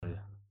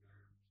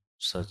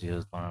سر جی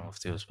حضرت مولانا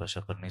مفتی عز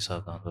پاشا کرنی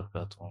صاحب دامت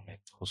برکاتہم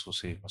ایک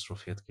خصوصی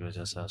مصروفیت کی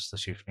وجہ سے آج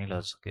تشریف نہیں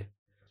لا سکے۔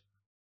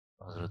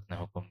 حضرت نے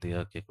حکم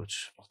دیا کہ کچھ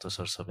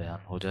مختصر سا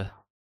بیان ہو جائے،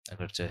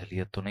 اگرچہ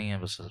اہلیت تو نہیں ہے،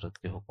 بس حضرت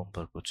کے حکم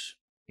پر کچھ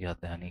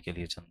یاد دہانی کے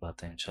لیے چند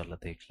باتیں انشاءاللہ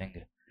دیکھ لیں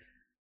گے۔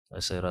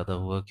 ایسا ارادہ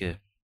ہوا کہ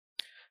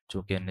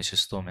چونکہ ان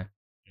نشستوں میں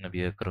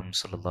نبی اکرم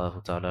صلی اللہ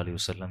تعالیٰ علیہ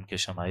وسلم کے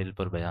شمائل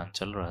پر بیان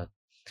چل رہا ہے،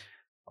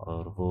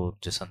 اور وہ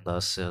جس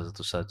انداز سے حضرت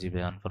استاد جی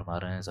بیان فرما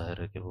رہے ہیں، ظاہر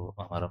ہے کہ وہ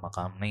ہمارا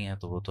مقام نہیں ہے،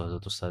 تو وہ تو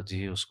حضرت استاد جی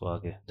ہی اس کو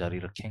آگے جاری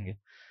رکھیں گے۔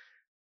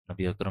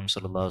 نبی اکرم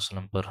صلی اللہ علیہ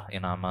وسلم پر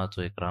انعامات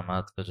و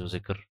اکرامات کا جو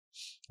ذکر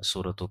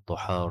سورۃ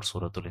الضحیٰ اور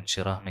سورۃ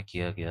الانشراح میں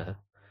کیا گیا ہے،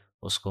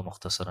 اس کو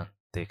مختصراً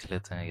دیکھ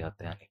لیتے ہیں یاد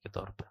دہانی کے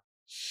طور پہ۔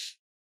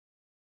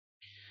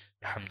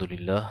 الحمد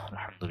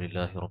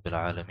للہ رب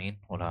العالمین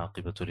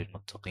والعاقبۃ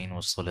للمتقین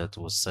والصلاة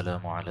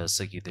والسلام علی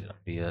سید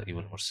الانبیاء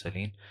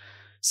والمرسلین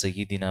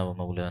سیدنا و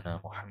مولانا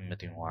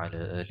محمد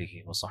وعلى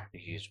آلہ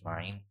وصحبہ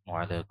اجمعین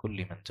وعلى كل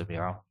من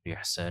تبعهم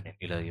بإحسان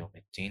إلى يوم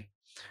الدین۔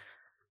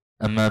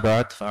 اما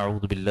بعد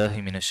فاعوذ باللہ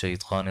من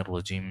الشیطان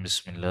الرجیم،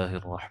 بسم اللہ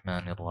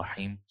الرحمن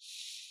الرحیم۔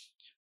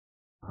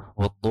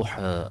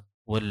 والضحى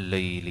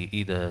واللیل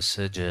اذا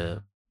سجى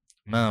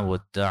ما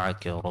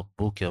ودعك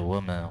ربك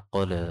وما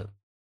قلى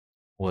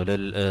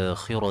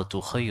وللآخرة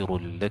خير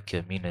لك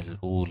من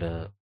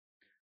الأولى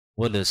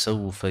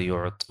ولسوف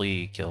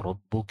يعطيك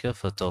ربك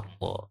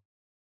فترضى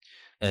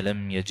ألم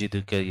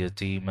يجدك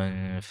يتيما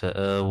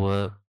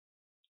فآوى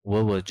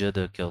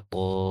ووجدك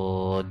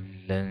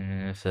ضالا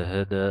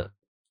فهدى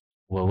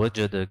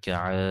ووجدك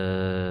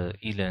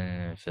عائلا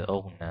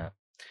فأغنى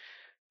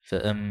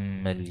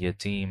فأما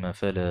اليتيم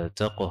فلا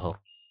تقهر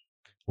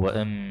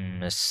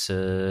وأما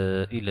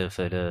السائل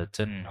فلا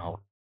تنهر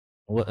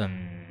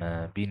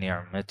وَأَمَّا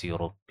بِنِعْمَةِ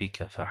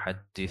رَبِّكَ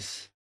فَحَدِّثْ۔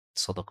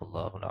 صدق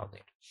اللہ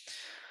العظیم۔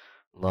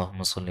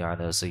 اللہم صلی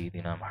علی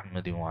سیدنا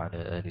محمد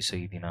وعلی آل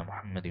سیدنا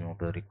محمد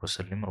وبارک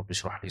وسلم۔ رب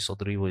اشرح لی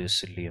صدری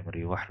ویسر لی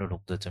امری واحلل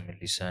عقدۃ من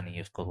لسانی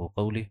یفقہوا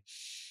قولی۔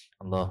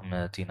 اللہم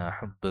آتنا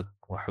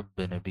حبک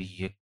وحب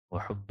نبیک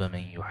وحب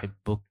من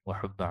یحبک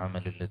وحب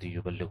عمل الذی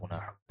یبلغنا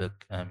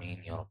حبک،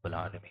 آمین یا رب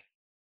العالمین۔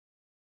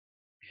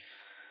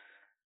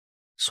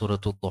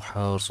 سورۃ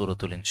الضحیٰ اور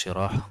سورۃ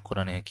الانشراح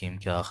قرآن حکیم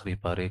کے آخری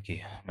پارے کی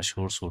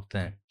مشہور صورتیں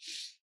ہیں۔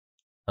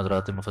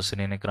 حضرات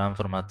مفسرین اکرام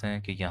فرماتے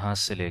ہیں کہ یہاں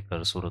سے لے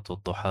کر سورۃ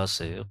الضحیٰ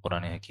سے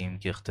قرآن حکیم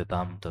کے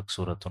اختتام تک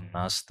سورۃ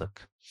الناس تک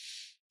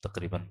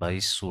تقریباً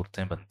 22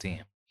 صورتیں بنتی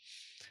ہیں،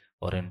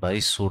 اور ان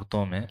 22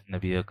 صورتوں میں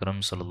نبی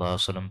اکرم صلی اللہ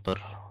علیہ وسلم پر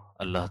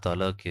اللہ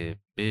تعالیٰ کے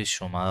بے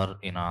شمار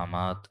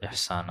انعامات،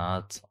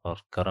 احسانات اور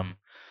کرم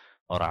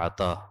اور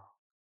عطا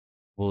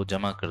وہ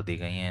جمع کر دی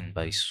گئی ہیں ان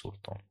 22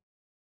 صورتوں میں۔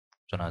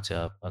 چنانچہ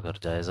آپ اگر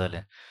جائزہ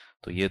لیں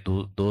تو یہ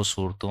دو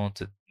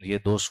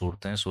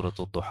صورتیں سورۃ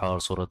الضحیٰ اور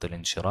سورۃ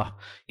الانشراح،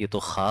 یہ تو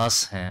خاص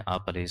ہیں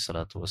آپ علیہ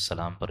الصلاۃ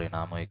والسلام پر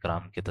انعام و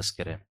اکرام کے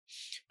تذکرے میں۔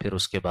 پھر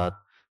اس کے بعد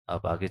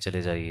آپ آگے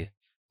چلے جائیے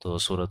تو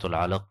سورۃ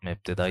العلق میں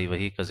ابتدائی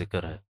وحی کا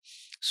ذکر ہے،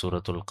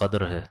 سورۃ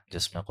القدر ہے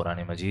جس میں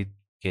قرآن مجید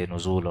کے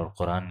نزول اور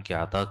قرآن کے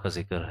عطا کا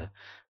ذکر ہے۔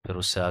 پھر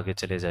اس سے آگے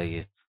چلے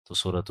جائیے تو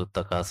سورۃ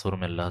التکاثر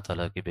میں اللہ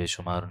تعالیٰ کی بے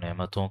شمار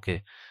نعمتوں کے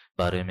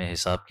بارے میں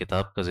حساب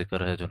کتاب کا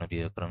ذکر ہے، جو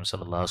نبی اکرم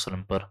صلی اللہ علیہ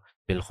وسلم پر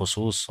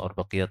بالخصوص اور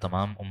بقیہ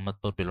تمام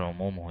امت پر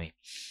بالعموم ہوئی۔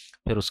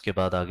 پھر اس کے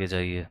بعد آگے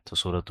جائیے تو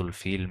سورۃ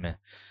الفیل میں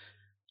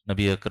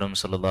نبی اکرم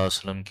صلی اللہ علیہ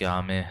وسلم کے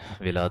عام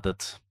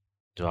ولادت،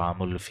 جو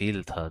عام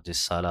الفیل تھا، جس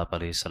سال آپ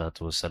علیہ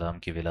الصلاۃ والسلام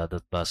کی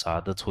ولادت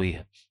باسعادت ہوئی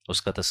ہے،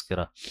 اس کا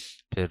تذکرہ۔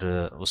 پھر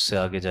اس سے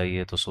آگے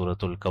جائیے تو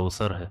سورۃ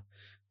الکوثر ہے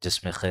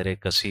جس میں خیر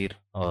کثیر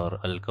اور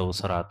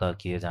الکوثر عطا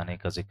کیے جانے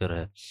کا ذکر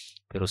ہے۔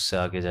 پھر اس سے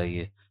آگے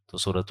جائیے تو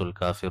سورۃ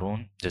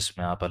الکافرون جس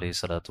میں آپ علیہ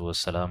الصلاۃ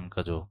والسلام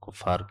کا جو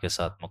کفار کے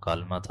ساتھ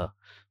مکالمہ تھا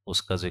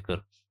اس کا ذکر،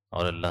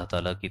 اور اللہ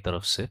تعالیٰ کی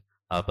طرف سے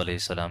آپ علیہ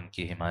السلام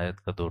کی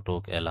حمایت کا دو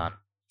ٹوک اعلان۔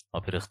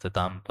 اور پھر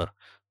اختتام پر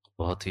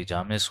بہت ہی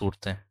جامع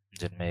صورتیں،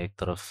 جن میں ایک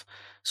طرف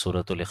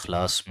سورۃ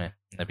الاخلاص میں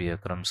نبی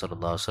اکرم صلی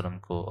اللہ علیہ وسلم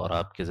کو اور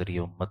آپ کے ذریعے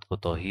امت کو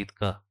توحید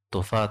کا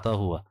تحفہ عطا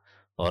ہوا،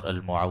 اور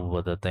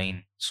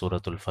المعوذتین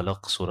سورۃ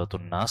الفلق، سورۃ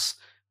الناس،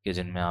 کہ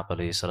جن میں آپ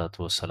علیہ الصلاۃ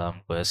والسلام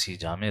کو ایسی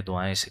جامع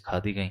دعائیں سکھا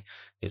دی گئیں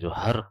کہ جو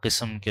ہر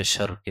قسم کے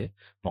شر کے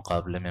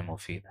مقابلے میں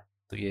مفید ہے۔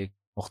 تو یہ ایک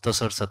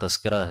مختصر سا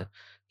تذکرہ ہے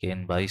کہ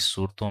ان 22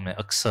 صورتوں میں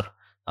اکثر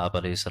آپ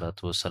علیہ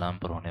الصلاۃ والسلام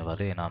پر ہونے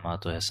والے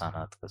انعامات و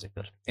احسانات کا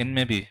ذکر ہے۔ ان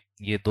میں بھی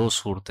یہ دو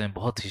صورتیں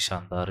بہت ہی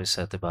شاندار اس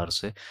اعتبار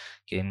سے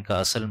کہ ان کا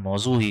اصل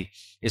موضوع ہی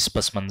اس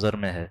پس منظر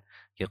میں ہے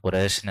کہ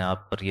قریش نے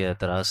آپ پر یہ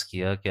اعتراض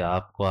کیا کہ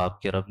آپ کو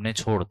آپ کے رب نے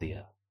چھوڑ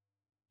دیا۔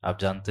 آپ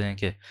جانتے ہیں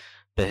کہ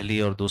پہلی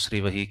اور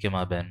دوسری وحی کے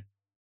مابین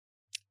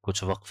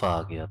کچھ وقفہ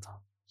آ گیا تھا،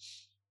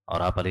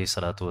 اور آپ علیہ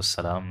الصلاۃ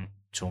والسلام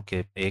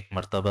چونکہ ایک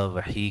مرتبہ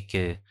وحی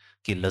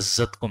کی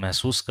لذت کو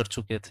محسوس کر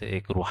چکے تھے،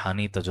 ایک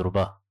روحانی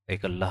تجربہ،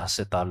 ایک اللہ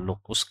سے تعلق،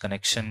 اس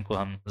کنیکشن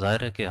کو ہم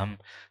ظاہر ہے کہ ہم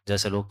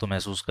جیسے لوگ تو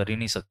محسوس کر ہی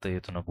نہیں سکتے، یہ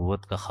تو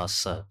نبوت کا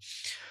خاصہ ہے۔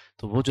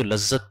 تو وہ جو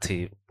لذت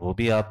تھی وہ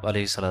بھی آپ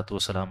علیہ الصلاۃ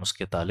والسلام اس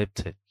کے طالب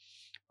تھے،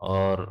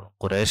 اور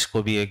قریش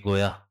کو بھی ایک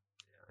گویا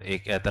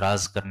ایک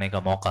اعتراض کرنے کا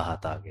موقع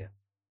ہاتھ آ گیا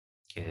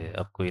کہ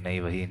اب کوئی نئی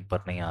وحی ان پر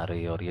نہیں آ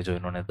رہی، اور یہ جو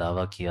انہوں نے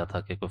دعویٰ کیا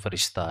تھا کہ کوئی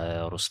فرشتہ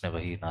آیا اور اس نے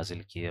وحی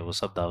نازل کی ہے، وہ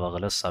سب دعویٰ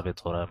غلط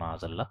ثابت ہو رہا ہے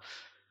معاذ اللہ۔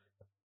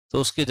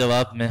 تو اس کے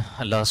جواب میں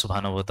اللہ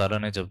سبحانہ و تعالیٰ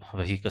نے جب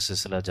وحی کا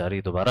سلسلہ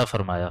جاری دوبارہ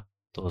فرمایا،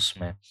 تو اس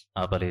میں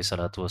آپ علیہ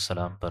الصلاۃ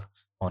والسلام پر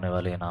ہونے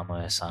والے انعام و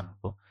احسان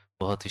کو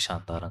بہت ہی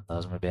شاندار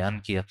انداز میں بیان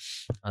کیا۔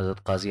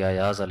 حضرت قاضی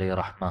ایاز علیہ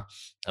رحمہ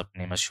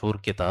اپنی مشہور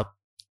کتاب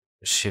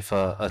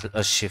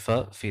الشفا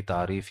فی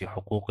تعریف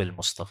حقوق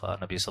المصطفیٰ،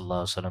 نبی صلی اللہ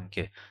علیہ وسلم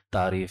کے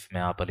تعریف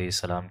میں آپ علیہ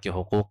السلام کے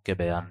حقوق کے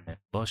بیان میں،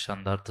 بہت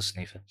شاندار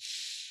تصنیف ہے،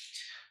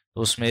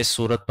 تو اس میں اس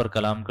صورت پر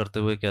کلام کرتے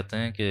ہوئے کہتے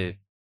ہیں کہ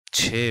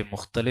 6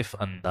 مختلف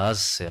انداز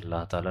سے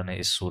اللہ تعالیٰ نے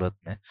اس صورت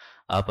میں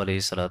آپ علیہ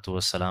الصلاۃ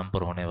والسلام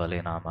پر ہونے والے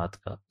انعامات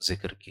کا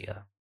ذکر کیا۔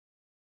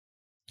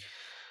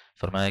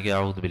 فرمایا کہ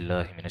اعوذ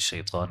باللہ من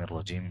الشیطان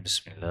الرجیم،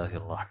 بسم اللہ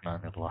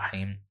الرحمن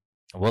الرحیم،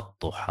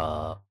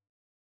 والضحیٰ،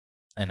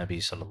 اے نبی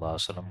صلی اللہ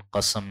علیہ وسلم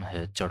قسم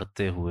ہے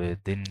چڑھتے ہوئے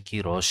دن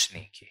کی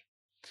روشنی کی،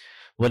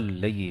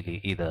 واللیل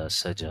اذا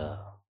سجا،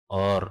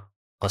 اور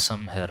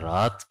قسم ہے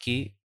رات کی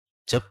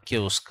جب کہ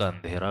اس کا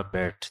اندھیرا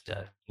بیٹھ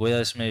جائے۔ گویا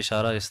اس میں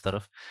اشارہ اس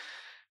طرف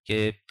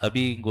کہ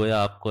ابھی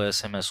گویا آپ کو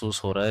ایسے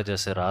محسوس ہو رہا ہے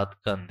جیسے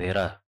رات کا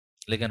اندھیرا ہے،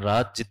 لیکن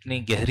رات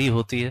جتنی گہری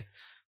ہوتی ہے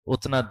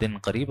اتنا دن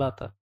قریب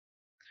آتا ہے۔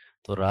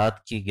 تو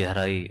رات کی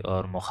گہرائی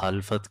اور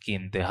مخالفت کی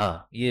انتہا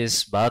یہ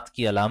اس بات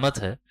کی علامت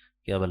ہے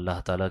کہ اب اللہ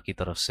تعالیٰ کی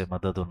طرف سے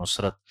مدد و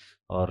نصرت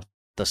اور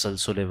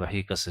تسلسل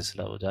وحی کا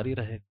سلسلہ وہ جاری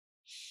رہے گا۔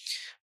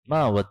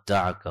 ما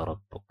ودعک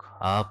ربک،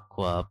 آپ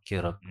کو آپ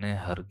کے رب نے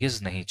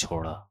ہرگز نہیں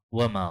چھوڑا،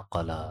 وما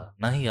قلا،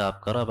 نہ ہی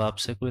آپ کا رب آپ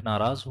سے کوئی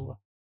ناراض ہوا،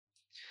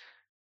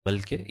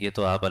 بلکہ یہ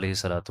تو آپ علیہ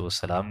الصلاۃ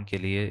والسلام کے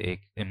لیے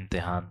ایک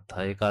امتحان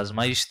تھا، ایک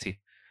آزمائش تھی،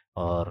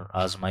 اور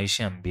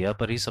آزمائشیں انبیاء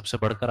پر ہی سب سے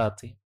بڑھ کر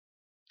آتی ہیں۔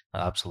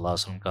 آپ صلی اللہ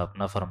علیہ وسلم کا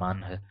اپنا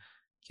فرمان ہے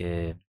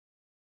کہ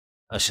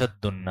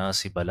اشد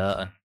الناس بلاء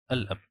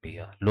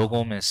الانبیاء،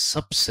 لوگوں میں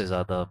سب سے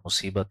زیادہ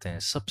مصیبتیں،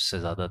 سب سے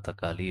زیادہ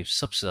تکالیف،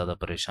 سب سے زیادہ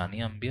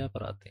پریشانیاں انبیاء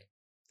پر آتی ہیں،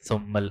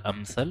 ثم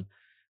الامثل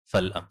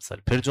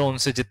فالامثل، پھر جو ان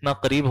سے جتنا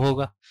قریب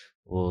ہوگا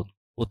وہ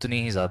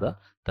اتنی ہی زیادہ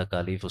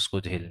تکالیف اس کو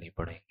جھیلنی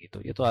پڑیں گی۔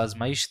 تو یہ تو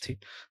آزمائش تھی،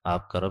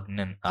 آپ کے رب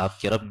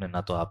نے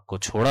نہ تو آپ کو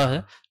چھوڑا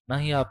ہے، نہ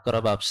ہی آپ کا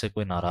رب آپ سے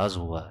کوئی ناراض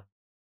ہوا ہے۔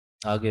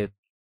 آگے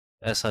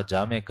ایسا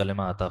جامع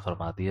کلمہ عطا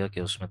فرما دیا کہ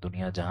اس میں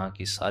دنیا جہاں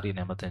کی ساری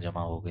نعمتیں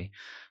جمع ہو گئی۔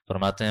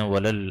 فرماتے ہیں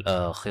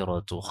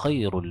وَلَلْآخِرَةُ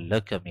خَيْرٌ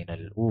لَكَ مِنَ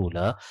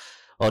الْأُولَى،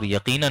 اور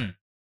یقیناً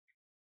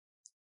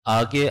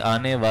آگے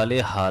آنے والے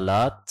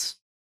حالات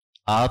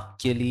آپ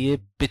کے لیے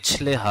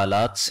پچھلے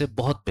حالات سے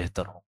بہت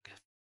بہتر ہوں گے۔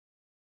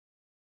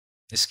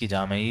 اس کی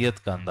جامعیت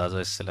کا اندازہ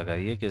اس سے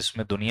لگائیے کہ اس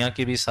میں دنیا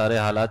کے بھی سارے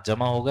حالات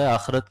جمع ہو گئے،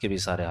 آخرت کے بھی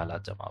سارے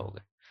حالات جمع ہو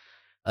گئے۔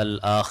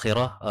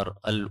 الآخرہ اور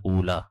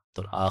الاولا،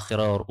 تو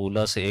آخرہ اور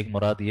اولا سے ایک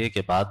مراد یہ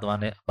کہ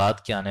بعد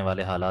کے آنے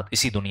والے حالات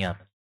اسی دنیا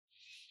میں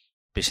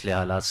پچھلے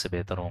حالات سے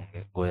بہتر ہوں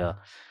گے۔ گویا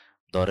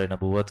دور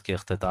نبوت کے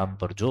اختتام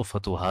پر جو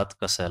فتوحات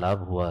کا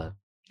سیلاب ہوا ہے،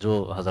 جو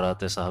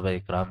حضرات صحابہ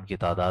اکرام کی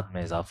تعداد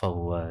میں اضافہ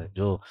ہوا ہے،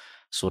 جو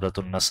سورۃ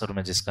النصر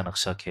میں جس کا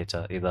نقشہ کھینچا،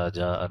 اذا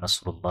جاء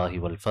نصر اللہ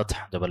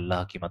والفتح، جب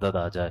اللہ کی مدد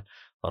آ جائے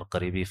اور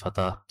قریبی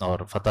فتح، اور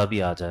فتح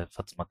بھی آ جائے،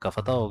 مکہ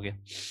فتح ہو گیا،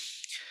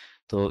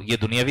 تو یہ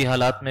دنیاوی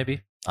حالات میں بھی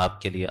آپ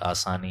کے لیے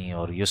آسانی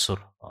اور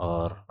یسر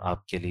اور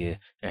آپ کے لیے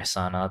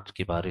احسانات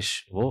کی بارش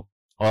وہ،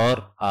 اور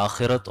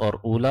آخرت اور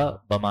اولا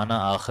بمانہ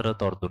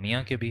آخرت اور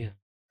دنیا کے بھی ہے،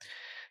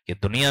 کہ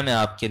دنیا میں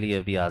آپ کے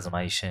لیے بھی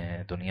آزمائشیں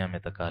ہیں، دنیا میں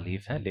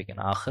تکالیف ہیں، لیکن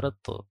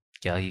آخرت تو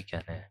کیا ہی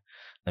کہنے ہیں۔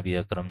 نبی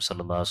اکرم صلی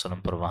اللہ علیہ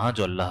وسلم پر وہاں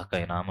جو اللہ کا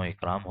انعام و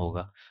اکرام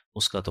ہوگا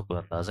اس کا تو کوئی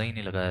اندازہ ہی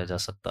نہیں لگایا جا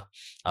سکتا۔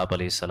 آپ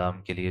علیہ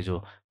السلام کے لیے جو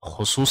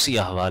خصوصی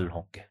احوال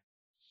ہوں گے،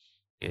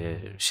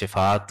 کہ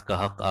شفاعت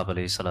کا حق آپ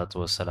علیہ الصلاۃ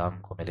والسلام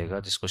کو ملے گا،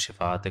 جس کو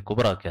شفاعت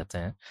کبریٰ کہتے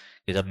ہیں،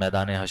 کہ جب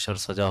میدان حشر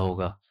سجا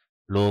ہوگا،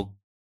 لوگ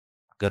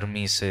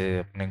گرمی سے،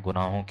 اپنے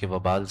گناہوں کے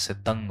وبال سے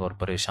تنگ اور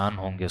پریشان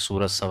ہوں گے،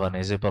 سورج سوا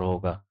نیزے پر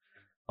ہوگا،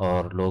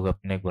 اور لوگ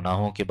اپنے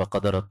گناہوں کے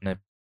بقدر اپنے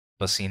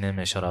پسینے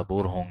میں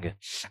شرابور ہوں گے،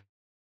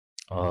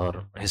 اور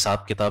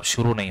حساب کتاب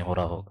شروع نہیں ہو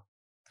رہا ہوگا۔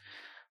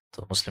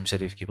 تو مسلم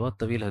شریف کی بہت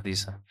طویل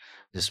حدیث ہے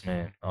جس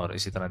میں، اور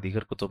اسی طرح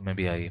دیگر کتب میں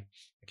بھی آئی،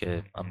 کہ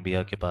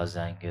انبیاء کے پاس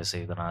جائیں گے،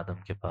 سیدنا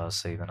آدم کے پاس،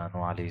 سیدنا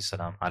نوح علیہ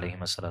السلام علیہ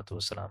الصلاۃ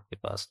والسلام کے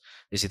پاس،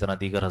 اسی طرح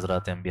دیگر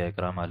حضرات انبیاء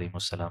اکرام علیہ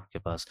السلام کے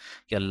پاس،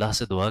 کہ اللہ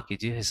سے دعا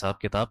کیجیے حساب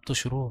کتاب تو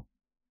شروع ہو،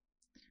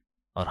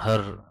 اور ہر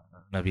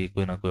نبی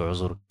کوئی نہ کوئی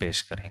عذر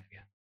پیش کریں گے،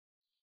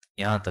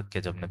 یہاں تک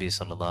کہ جب نبی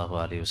صلی اللہ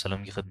علیہ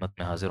وسلم کی خدمت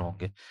میں حاضر ہوں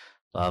گے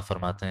تو آپ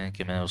فرماتے ہیں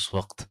کہ میں اس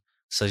وقت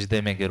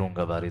سجدے میں گروں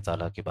گا، باری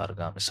تعالیٰ کی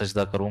بارگاہ میں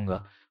سجدہ کروں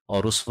گا،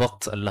 اور اس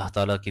وقت اللہ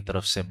تعالیٰ کی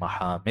طرف سے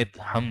محامد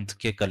حمد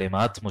کے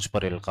کلمات مجھ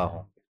پر القا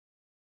ہوں گے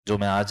جو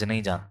میں آج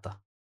نہیں جانتا،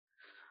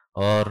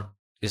 اور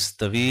اس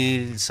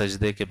طویل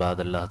سجدے کے بعد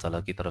اللہ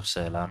تعالیٰ کی طرف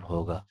سے اعلان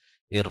ہوگا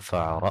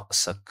ارفع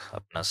رأسک،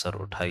 اپنا سر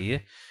اٹھائیے،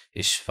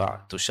 اشفع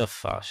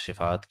تشفع،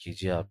 شفاعت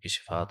کیجیے، آپ کی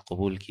شفاعت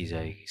قبول کی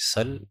جائے گی،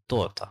 سل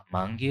تو عطا،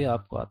 مانگیے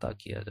آپ کو عطا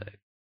کیا جائے گا۔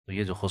 تو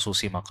یہ جو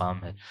خصوصی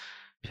مقام ہے،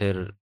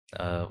 پھر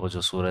وہ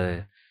جو سورہ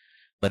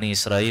بنی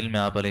اسرائیل میں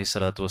آپ علیہ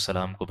الصلاۃ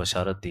والسلام کو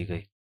بشارت دی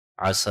گئی،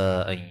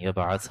 عسیٰ ان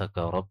یبعثک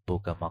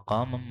ربک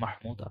مقاما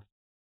محمودا،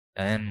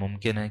 عین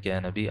ممکن ہے کہ اے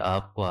نبی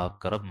آپ کو آپ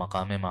کا رب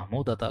مقام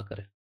محمود عطا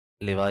کرے،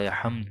 لوائے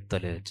حمد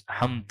تلے،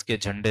 حمد کے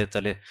جھنڈے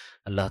تلے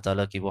اللہ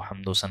تعالیٰ کی وہ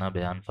حمد و ثنا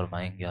بیان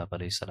فرمائیں گے آپ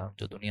علیہ السلام،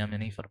 جو دنیا میں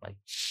نہیں فرمائی۔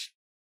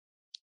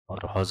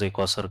 اور حوض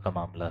کوثر کا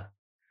معاملہ ہے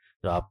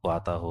جو آپ کو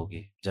عطا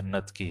ہوگی،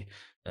 جنت کی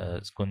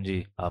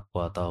کنجی آپ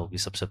کو عطا ہوگی،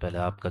 سب سے پہلے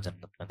آپ کا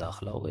جنت میں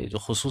داخلہ ہوگا۔ یہ جو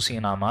خصوصی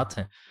انعامات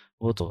ہیں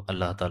وہ تو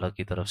اللہ تعالیٰ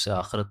کی طرف سے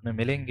آخرت میں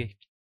ملیں گے۔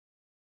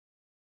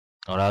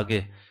 اور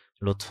آگے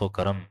لطف و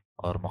کرم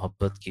اور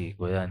محبت کی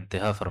گویا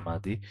انتہا فرما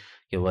دی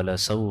کہ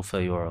وَلَسَوْفَ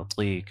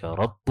يُعْطِيكَ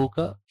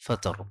رَبُّكَ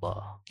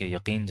فَتَرْضَىٰ، کہ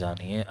یقین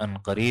جانیے ان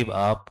قریب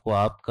آپ کو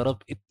آپ کا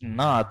رب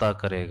اتنا عطا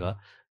کرے گا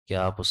کہ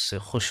آپ اس سے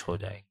خوش ہو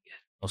جائیں گے،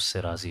 اس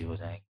سے راضی ہو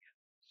جائیں گے۔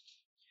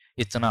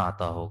 اتنا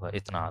عطا ہوگا،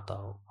 اتنا عطا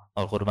ہوگا۔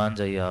 اور قربان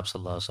جائیے آپ صلی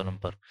اللہ علیہ وسلم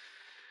پر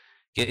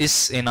کہ اس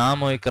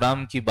انعام و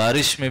اکرام کی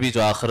بارش میں بھی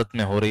جو آخرت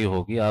میں ہو رہی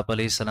ہوگی، آپ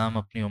علیہ السلام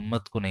اپنی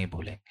امت کو نہیں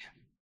بھولیں گے۔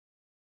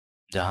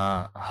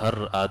 جہاں ہر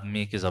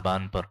آدمی کی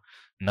زبان پر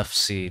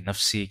نفسی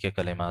نفسی کے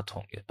کلمات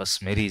ہوں گے،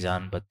 بس میری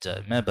جان بچ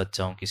جائے، میں بچ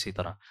جاؤں کسی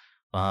طرح،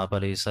 وہاں آپ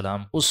علیہ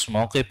السلام اس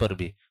موقع پر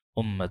بھی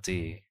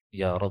امتی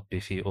یا رب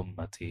فی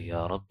امتی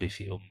یا رب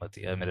فی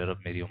امتی، اے میرے رب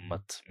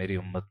میری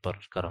امت پر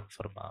کرم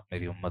فرما،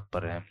 میری امت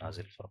پر رحم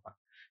نازل فرما،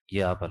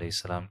 یہ آپ علیہ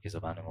السلام کی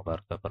زبان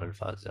مبارکہ پر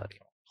الفاظ جاری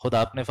ہوں۔ خود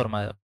آپ نے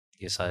فرمایا،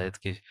 یہ آیت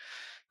کی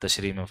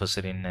تشریح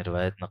مفسرین نے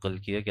روایت نقل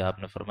کی ہے کہ آپ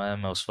نے فرمایا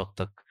میں اس وقت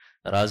تک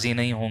راضی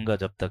نہیں ہوں گا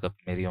جب تک اب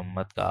میری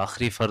امت کا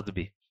آخری فرد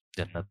بھی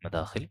جنت میں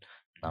داخل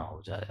نہ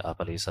ہو جائے۔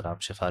 آپ علیہ السلام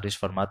سفارش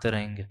فرماتے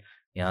رہیں گے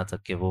یہاں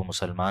تک کہ وہ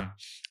مسلمان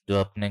جو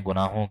اپنے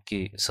گناہوں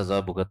کی سزا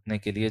بھگتنے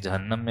کے لیے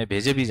جہنم میں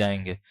بھیجے بھی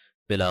جائیں گے،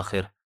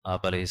 بالآخر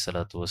آپ علیہ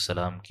الصلاۃ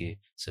والسلام کی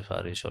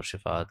سفارش اور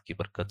شفاعت کی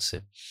برکت سے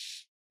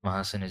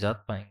وہاں سے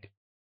نجات پائیں گے۔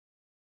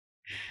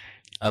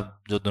 اب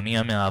جو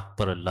دنیا میں آپ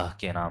پر اللہ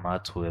کے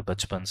انعامات ہوئے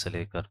بچپن سے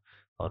لے کر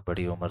اور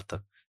بڑی عمر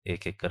تک،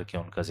 ایک ایک کر کے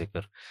ان کا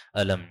ذکر۔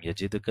 الم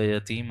یجدک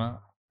یتیما،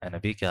 اے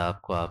نبی کیا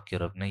آپ کو آپ کے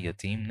رب نے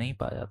یتیم نہیں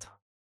پایا تھا؟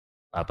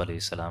 آپ علیہ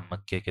السلام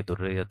مکے کے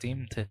در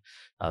یتیم تھے،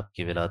 آپ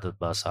کی ولادت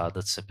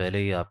باسعادت سے پہلے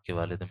ہی آپ کے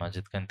والد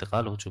ماجد کا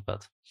انتقال ہو چکا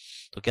تھا،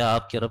 تو کیا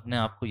آپ کے رب نے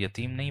آپ کو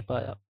یتیم نہیں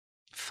پایا؟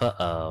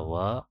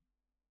 فآوا،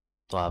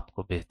 تو آپ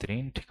کو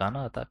بہترین ٹھکانہ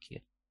عطا کیا۔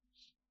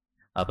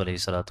 آپ علیہ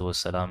الصلاۃ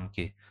والسلام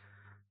کی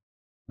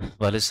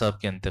والد صاحب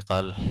کے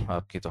انتقال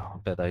آپ کی تو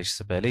پیدائش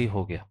سے پہلے ہی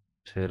ہو گیا،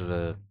 پھر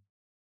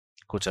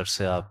کچھ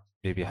عرصے آپ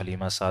بی بی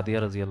حلیمہ سعدیہ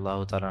رضی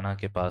اللہ تعالیٰ عنہ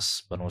کے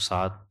پاس بنو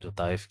سعد جو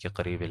طائف کے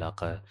قریب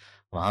علاقہ ہے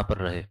وہاں پر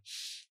رہے،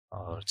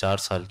 اور 4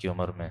 سال کی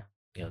عمر میں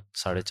یا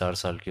 4.5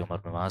 سال کی عمر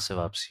میں وہاں سے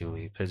واپسی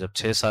ہوئی۔ پھر جب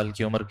 6 سال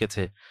کی عمر کے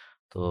تھے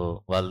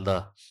تو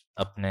والدہ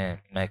اپنے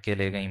میکے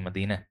لے گئیں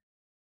مدینہ،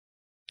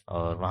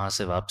 اور وہاں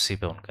سے واپسی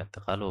پہ ان کا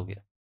انتقال ہو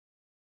گیا۔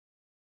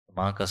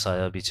 ماں کا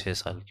سایہ بھی 6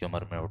 سال کی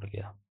عمر میں اٹھ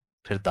گیا۔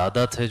 پھر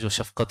دادا تھے جو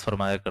شفقت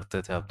فرمایا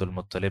کرتے تھے، عبد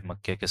المطلب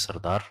مکے کے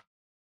سردار،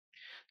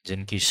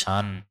 جن کی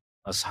شان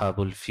اصحاب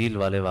الفیل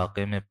والے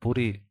واقعے میں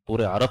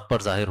پورے عرب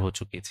پر ظاہر ہو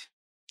چکی تھی،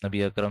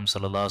 نبی اکرم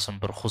صلی اللہ علیہ وسلم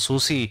پر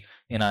خصوصی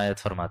عنایت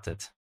فرماتے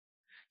تھے۔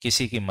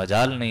 کسی کی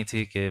مجال نہیں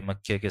تھی کہ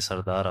مکے کے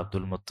سردار عبد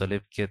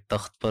المطلب کے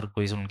تخت پر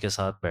کوئی ان کے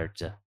ساتھ بیٹھ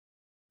جائے،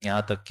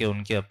 یہاں تک کہ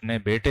ان کے اپنے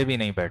بیٹے بھی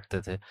نہیں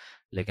بیٹھتے تھے،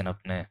 لیکن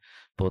اپنے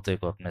پوتے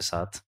کو اپنے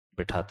ساتھ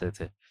بٹھاتے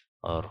تھے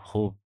اور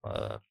خوب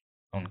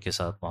ان کے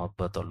ساتھ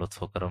محبت اور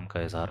لطف و کرم کا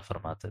اظہار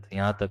فرماتے تھے،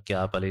 یہاں تک کہ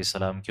آپ علیہ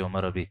السلام کی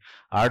عمر ابھی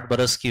 8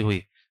 برس کی ہوئی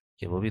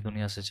کہ وہ بھی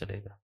دنیا سے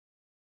چلے گا۔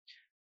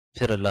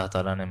 پھر اللہ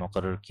تعالیٰ نے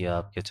مقرر کیا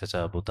آپ کے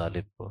چچا ابو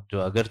طالب کو،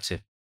 جو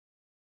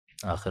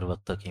اگرچہ آخر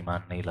وقت تک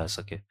ایمان نہیں لا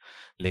سکے،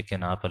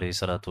 لیکن آپ علیہ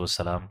الصلاۃ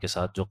والسلام کے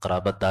ساتھ جو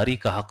قرابت داری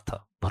کا حق تھا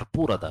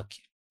بھرپور ادا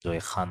کیا، جو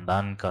ایک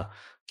خاندان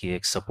کی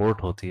ایک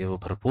سپورٹ ہوتی ہے وہ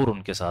بھرپور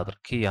ان کے ساتھ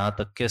رکھی، یہاں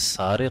تک کہ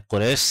سارے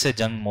قریش سے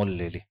جنگ مول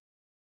لے لی،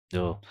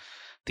 جو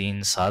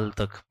 3 سال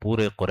تک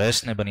پورے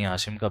قریش نے بنی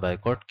ہاشم کا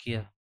بائیکاٹ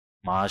کیا،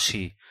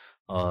 معاشی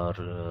اور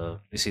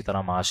اسی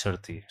طرح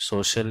معاشرتی،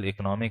 سوشل،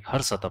 اکنامک،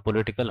 ہر سطح،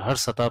 پولیٹیکل، ہر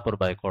سطح پر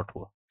بائیکاٹ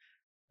ہوا،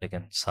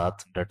 لیکن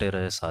ساتھ ڈٹے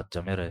رہے، ساتھ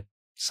جمے رہے،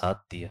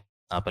 ساتھ دیا۔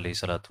 آپ علیہ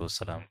الصلاۃ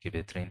والسلام کی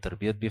بہترین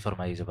تربیت بھی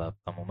فرمائی جب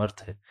آپ کم عمر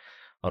تھے،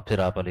 اور پھر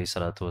آپ علیہ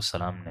الصلاۃ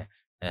والسلام نے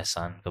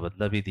احسان کا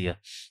بدلہ بھی دیا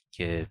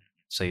کہ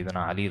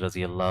سیدنا علی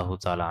رضی اللہ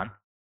تعالیٰ عنہ،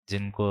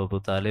 جن کو ابو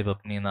طالب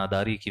اپنی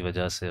ناداری کی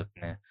وجہ سے،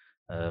 اپنے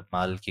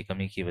مال کی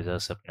کمی کی وجہ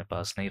سے اپنے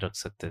پاس نہیں رکھ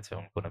سکتے تھے،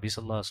 ان کو نبی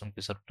صلی اللہ علیہ وسلم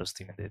کی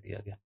سرپرستی میں دے دیا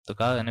گیا، تو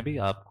کہا اے نبی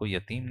آپ کو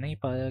یتیم نہیں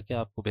پایا کہ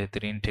آپ کو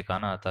بہترین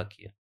ٹھکانہ عطا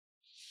کیا۔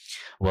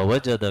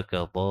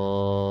 وَوَجَدَكَ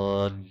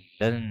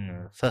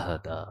ضَالًّا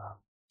فَهَدَىٰ،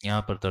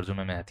 یہاں پر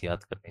ترجمے میں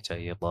احتیاط کرنی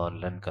چاہیے،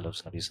 ضالًا کا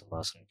لفظ نبی صلی اللہ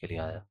علیہ وسلم کے لیے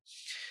آیا،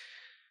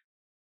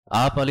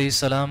 آپ علیہ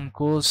السلام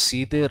کو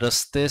سیدھے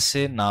رستے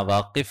سے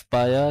ناواقف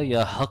پایا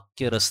یا حق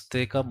کے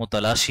رستے کا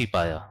متلاشی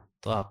پایا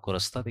تو آپ کو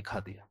رستہ دکھا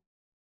دیا۔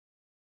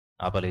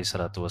 آپ علیہ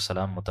الصلاۃ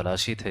والسلام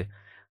متلاشی تھے،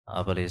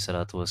 آپ علیہ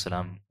الصلاۃ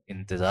والسلام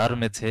انتظار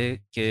میں تھے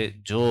کہ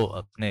جو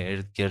اپنے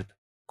ارد گرد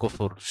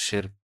کفر،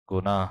 شرک،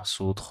 گناہ،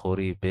 سود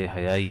خوری، بے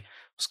حیائی،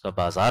 اس کا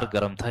بازار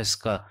گرم تھا، اس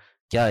کا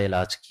کیا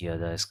علاج کیا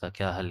جائے، اس کا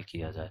کیا حل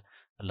کیا جائے،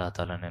 اللہ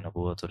تعالیٰ نے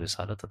نبوت اور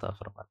رسالت عطا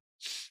فرمائی۔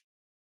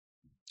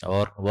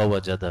 اور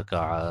وَوَجَدَكَ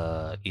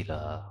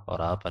عَائِلًا، اور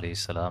آپ علیہ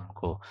السلام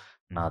کو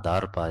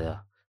نادار پایا،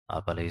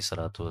 آپ علیہ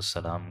الصلوۃ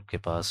والسلام کے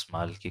پاس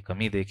مال کی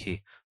کمی دیکھی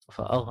تو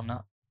فاغنا،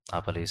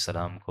 آپ علیہ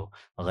السلام کو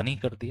غنی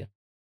کر دیا۔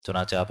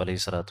 چنانچہ آپ علیہ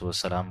الصلوۃ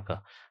والسلام کا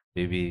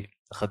بی بی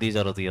خدیجہ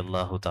رضی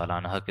اللہ تعالیٰ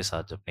عنہ کے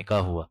ساتھ جب نکاح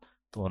ہوا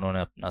تو انہوں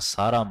نے اپنا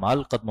سارا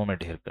مال قدموں میں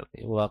ڈھیر کر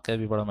دیا۔ وہ واقعہ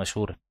بھی بڑا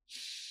مشہور ہے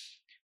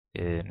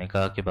کہ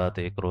نکاح کے بعد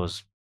ایک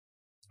روز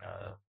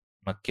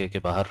مکے کے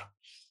باہر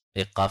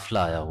ایک قافلہ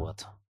آیا ہوا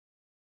تھا۔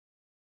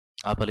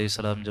 آپ علیہ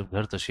السلام جب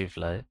گھر تشریف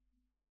لائے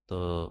تو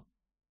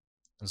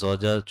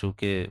زوجہ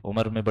چونکہ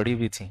عمر میں بڑی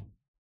بھی تھیں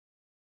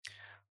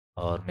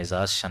اور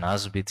مزاج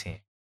شناس بھی تھیں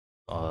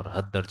اور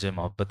حد درجے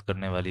محبت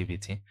کرنے والی بھی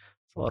تھیں،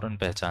 فوراً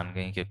پہچان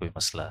گئیں کہ کوئی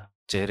مسئلہ ہے،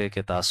 چہرے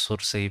کے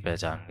تاثر سے ہی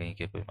پہچان گئیں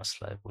کہ کوئی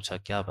مسئلہ ہے۔ پوچھا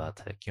کیا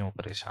بات ہے، کیوں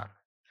پریشان ہے؟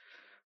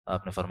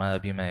 آپ نے فرمایا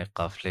ابھی میں ایک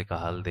قافلے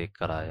کا حال دیکھ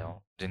کر آیا ہوں،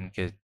 جن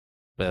کے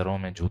پیروں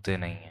میں جوتے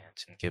نہیں ہیں،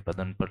 جن کے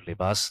بدن پر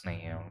لباس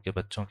نہیں ہے، ان کے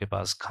بچوں کے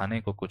پاس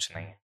کھانے کو کچھ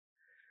نہیں ہے،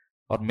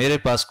 اور میرے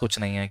پاس کچھ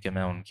نہیں ہے کہ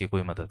میں ان کی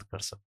کوئی مدد کر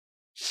سکوں۔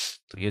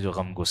 تو یہ جو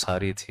غم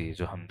گساری تھی،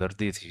 جو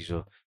ہمدردی تھی،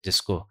 جو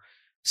جس کو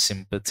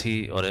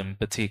سمپتھی اور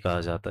ایمپتھی کہا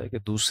جاتا ہے کہ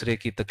دوسرے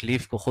کی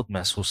تکلیف کو خود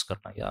محسوس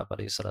کرنا، یہ آپ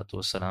علیہ الصلوۃ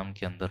والسلام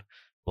کے اندر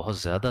بہت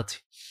زیادہ تھی۔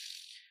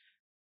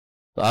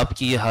 تو آپ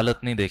کی یہ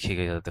حالت نہیں دیکھی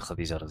گئی حضرت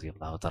خدیجہ رضی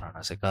اللہ تعالیٰ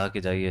عنہ سے کہا کہ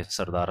جائیے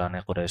سرداران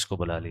قریش کو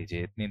بلا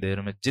لیجئے، اتنی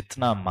دیر میں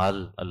جتنا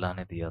مال اللہ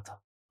نے دیا تھا،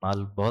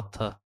 مال بہت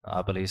تھا۔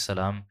 آپ علیہ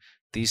السلام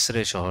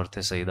تیسرے شوہر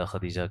تھے سیدہ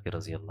خدیجہ کے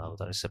رضی اللہ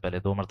تعالیٰ، اس سے پہلے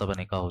 2 مرتبہ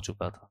نکاح ہو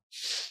چکا تھا،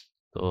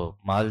 تو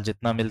مال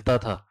جتنا ملتا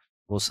تھا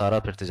وہ سارا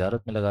پھر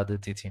تجارت میں لگا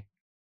دیتی تھی،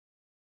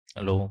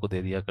 لوگوں کو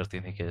دے دیا کرتی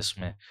تھی کہ اس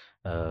میں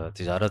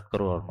تجارت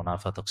کرو اور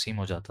منافع تقسیم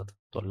ہو جاتا تھا۔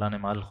 تو اللہ نے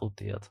مال خوب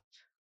دیا تھا،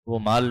 وہ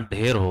مال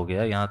ڈھیر ہو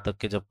گیا، یہاں تک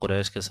کہ جب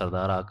قریش کے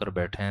سردار آ کر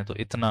بیٹھے ہیں تو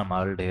اتنا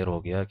مال ڈھیر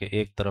ہو گیا کہ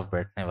ایک طرف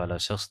بیٹھنے والا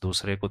شخص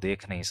دوسرے کو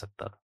دیکھ نہیں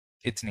سکتا تھا،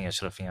 اتنی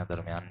اشرفیاں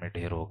درمیان میں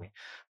ڈھیر ہو گئی۔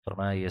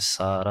 فرمایا یہ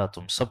سارا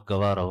تم سب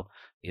گواہ رہو،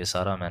 یہ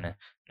سارا میں نے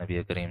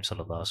نبی کریم صلی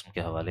اللہ علیہ وسلم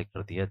کے حوالے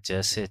کر دیا،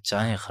 جیسے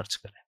چاہیں خرچ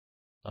کریں۔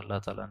 تو اللہ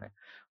تعالیٰ نے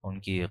ان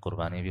کی یہ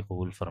قربانی بھی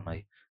قبول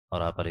فرمائی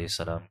اور آپ علیہ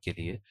السلام کے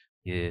لیے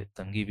یہ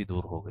تنگی بھی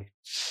دور ہو گئی۔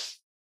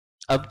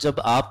 اب جب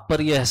آپ پر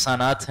یہ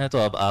احسانات ہیں تو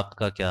اب آپ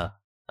کا کیا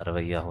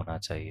رویہ ہونا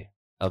چاہیے؟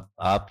 اب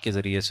آپ کے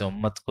ذریعے سے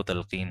امت کو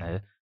تلقین ہے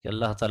کہ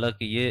اللہ تعالیٰ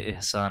کی یہ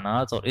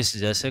احسانات اور اس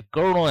جیسے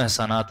کروڑوں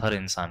احسانات ہر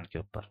انسان کے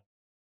اوپر،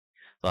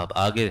 تو اب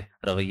آگے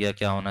رویہ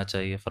کیا ہونا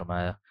چاہیے؟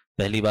 فرمایا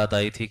پہلی بات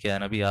آئی تھی کہ اے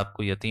نبی آپ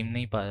کو یتیم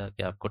نہیں پایا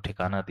کہ آپ کو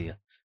ٹھکانہ دیا،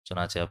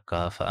 چنانچہ اب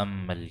کہا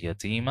فَأَمَّا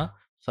الْيَتِيمَ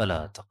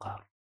فَلَا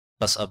تَقْهَرْ،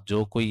 بس اب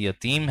جو کوئی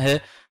یتیم ہے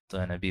تو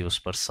اے نبی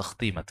اس پر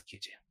سختی مت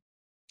کیجیے،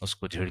 اس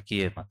کو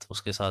جھڑکیے مت،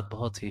 اس کے ساتھ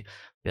بہت ہی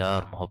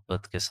پیار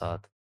محبت کے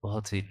ساتھ،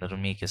 بہت ہی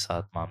نرمی کے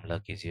ساتھ معاملہ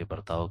کیجیے،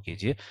 برتاؤ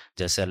کیجیے،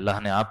 جیسے اللہ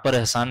نے آپ پر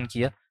احسان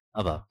کیا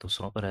اب آپ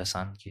دوسروں پر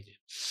احسان کیجیے۔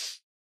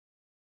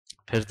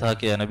 پھر تھا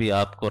کہ اے نبی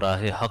آپ کو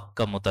راہ حق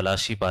کا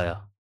متلاشی پایا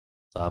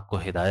تو آپ کو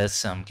ہدایت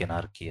سے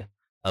ہمکنار کیا،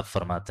 اب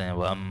فرماتے ہیں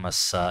وَأَمَّا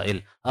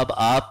السَّائِلِ، اب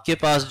آپ کے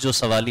پاس جو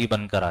سوالی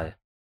بن کر آئے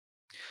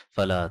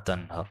فَلَا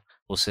تَنْهَرْ،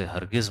 اسے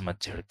ہرگز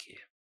مت جھڑکیے،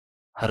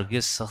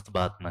 ہرگز سخت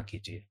بات نہ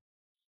کیجیے۔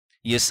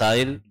 یہ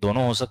سائل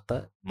دونوں ہو سکتا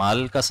ہے،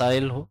 مال کا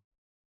سائل ہو،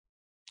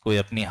 کوئی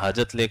اپنی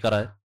حاجت لے کر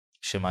آئے،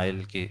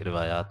 شمائل کی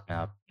روایات میں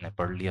آپ نے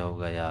پڑھ لیا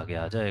ہوگا یا آگے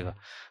آ جائے گا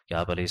کہ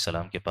آپ علیہ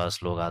السلام کے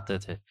پاس لوگ آتے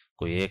تھے،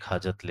 کوئی ایک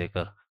حاجت لے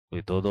کر،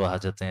 کوئی دو دو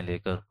حاجتیں لے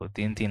کر، کوئی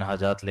تین تین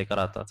حاجات لے کر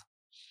آتا تھا،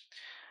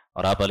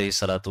 اور آپ علیہ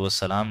الصلوۃ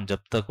والسلام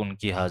جب تک ان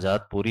کی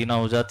حاجات پوری نہ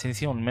ہو جاتی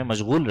تھیں ان میں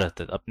مشغول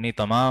رہتے تھے، اپنی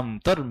تمام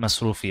تر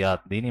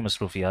مصروفیات، دینی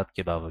مصروفیات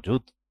کے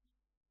باوجود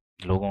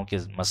لوگوں کے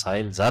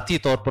مسائل ذاتی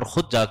طور پر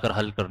خود جا کر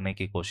حل کرنے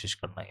کی کوشش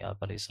کرنا یہ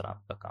آپ علیہ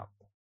السلام کا کام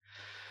تھا۔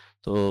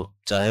 تو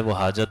چاہے وہ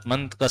حاجت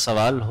مند کا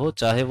سوال ہو،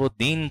 چاہے وہ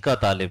دین کا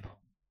طالب ہو،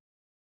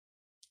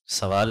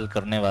 سوال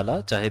کرنے والا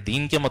چاہے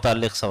دین کے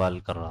متعلق سوال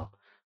کر رہا ہو،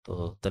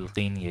 تو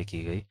تلقین یہ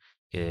کی گئی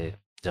کہ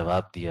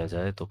جواب دیا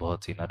جائے تو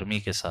بہت ہی نرمی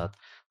کے ساتھ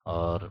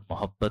اور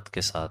محبت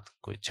کے ساتھ،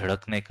 کوئی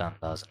جھڑکنے کا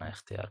انداز نہ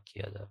اختیار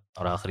کیا جائے۔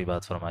 اور آخری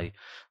بات فرمائی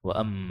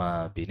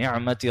وَأَمَّا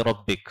بِنِعْمَةِ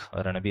رَبِّكَ،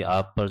 اور نبی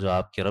آپ پر جو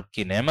آپ کے رب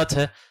کی نعمت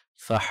ہے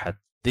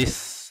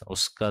فَحَدِّثْ،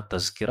 اس کا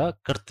تذکرہ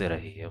کرتے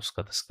رہیے، اس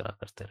کا تذکرہ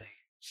کرتے رہیے۔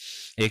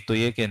 ایک تو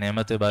یہ کہ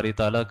نعمت باری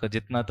تعالیٰ کا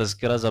جتنا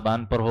تذکرہ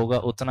زبان پر ہوگا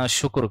اتنا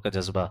شکر کا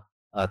جذبہ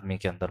آدمی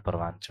کے اندر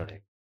پروان چڑھے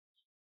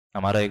گا۔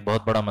 ہمارا ایک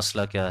بہت بڑا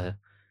مسئلہ کیا ہے،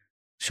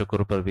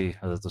 شکر پر بھی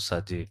حضرت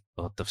استاد جی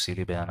بہت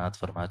تفصیلی بیانات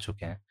فرما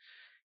چکے ہیں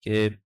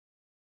کہ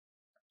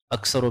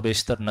اکثر و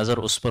بیشتر نظر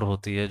اس پر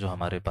ہوتی ہے جو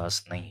ہمارے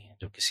پاس نہیں ہے،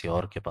 جو کسی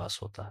اور کے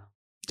پاس ہوتا ہے،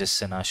 جس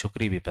سے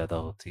ناشکری بھی پیدا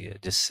ہوتی ہے،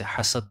 جس سے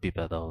حسد بھی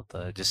پیدا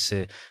ہوتا ہے، جس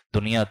سے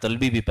دنیا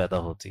طلبی بھی پیدا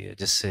ہوتی ہے،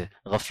 جس سے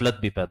غفلت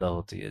بھی پیدا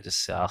ہوتی ہے، جس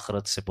سے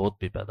آخرت سے بودھ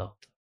بھی پیدا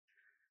ہوتا ہے۔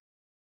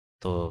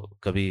 تو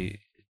کبھی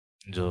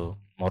جو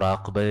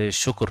مراقبہ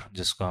شکر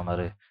جس کو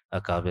ہمارے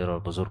اکابر اور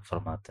بزرگ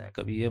فرماتے ہیں،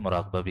 کبھی یہ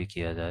مراقبہ بھی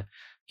کیا جائے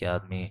کہ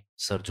آدمی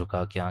سر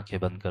جھکا کے آنکھیں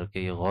بند کر کے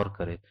یہ غور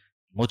کرے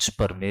مجھ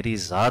پر، میری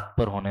ذات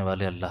پر ہونے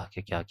والے اللہ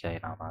کے کیا کیا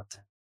انعامات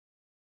ہیں،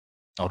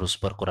 اور اس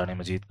پر قرآن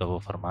مجید کا وہ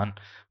فرمان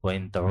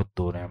وَإِن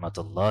تَعُدُّوا نِعْمَةَ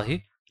اللَّهِ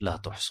لَا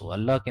تُحْصُوهَا،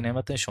 اللہ کی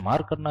نعمتیں شمار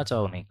کرنا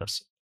چاہو نہیں کر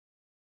سکتے،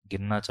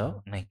 گننا چاہو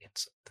نہیں گن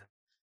سکتے۔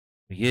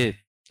 یہ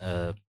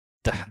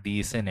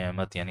تحدیث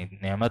نعمت، یعنی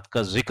نعمت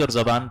کا ذکر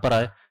زبان پر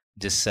آئے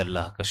جس سے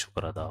اللہ کا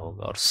شکر ادا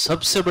ہوگا. اور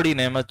سب سے بڑی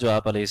نعمت جو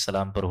آپ علیہ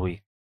السلام پر ہوئی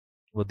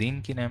وہ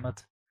دین کی نعمت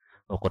ہے،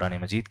 وہ قرآن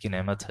مجید کی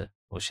نعمت ہے،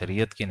 وہ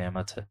شریعت کی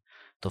نعمت ہے.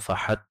 تو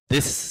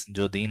فحدث،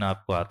 جو دین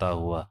آپ کو عطا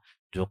ہوا،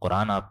 جو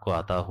قرآن آپ کو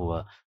عطا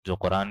ہوا، جو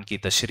قرآن کی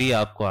تشریح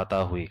آپ کو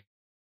عطا ہوئی،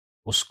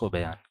 اس کو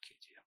بیان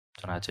کیجیے.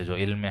 چنانچہ جو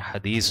علم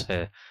حدیث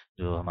ہے،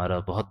 جو ہمارا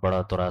بہت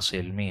بڑا تراث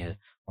علمی ہے،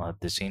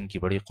 محدثین کی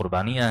بڑی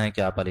قربانیاں ہیں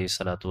کہ آپ علیہ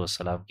الصلاۃ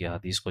والسلام کی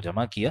حدیث کو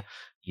جمع کیا.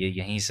 یہ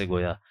یہیں سے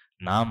گویا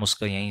نام اس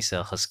کا یہیں سے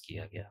اخذ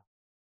کیا گیا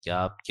کہ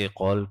آپ کے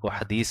قول کو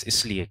حدیث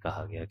اس لیے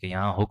کہا گیا کہ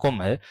یہاں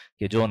حکم ہے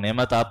کہ جو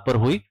نعمت آپ پر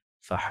ہوئی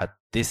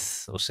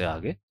فحدث، اسے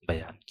آگے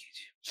بیان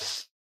کیجیے.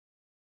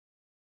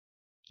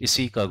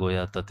 اسی کا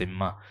گویا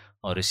تتمہ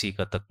اور اسی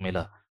کا تکملہ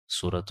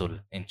سورۃ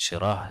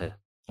الانشراح ہے.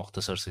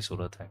 مختصر سی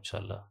صورت ہے،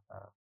 انشاءاللہ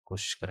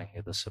کوشش کریں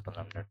گے 10 سے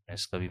 15 منٹ میں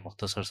اس کا بھی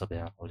مختصر سا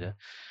بیان ہو جائے.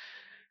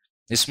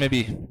 اس میں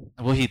بھی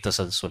وہی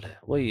تسلسل ہے،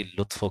 وہی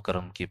لطف و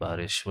کرم کی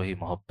بارش، وہی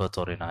محبت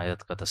اور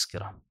عنایت کا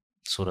تذکرہ.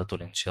 سورۃ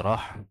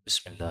الانشراح.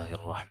 بسم اللہ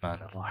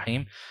الرحمن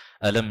الرحیم.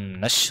 الم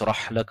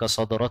نشرح لک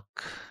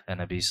صدرک، اے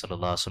نبی صلی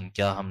اللہ علیہ وسلم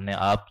کیا ہم نے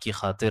آپ کی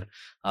خاطر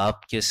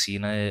آپ کے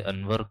سینہ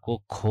انور کو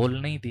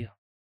کھول نہیں دیا؟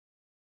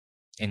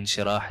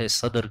 انشراح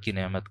صدر کی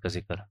نعمت کا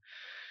ذکر.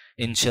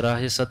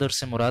 انشراح صدر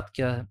سے مراد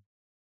کیا ہے؟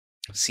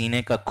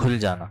 سینے کا کھل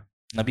جانا.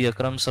 نبی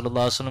اکرم صلی اللہ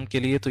علیہ وسلم کے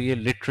لیے تو یہ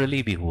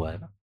لٹرلی بھی ہوا ہے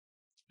نا،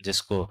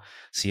 جس کو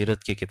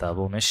سیرت کی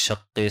کتابوں میں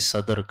شق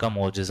صدر کا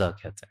معجزہ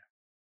کہتے ہیں.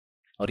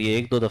 اور یہ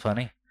ایک دو دفعہ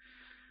نہیں،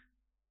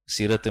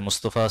 سیرت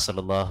مصطفیٰ صلی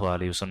اللہ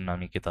علیہ وسلم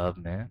نامی کتاب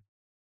میں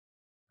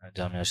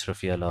جامعہ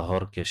اشرفیہ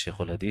لاہور کے شیخ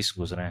الحدیث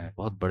گزرے ہیں،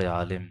 بہت بڑے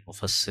عالم،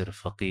 مفسر،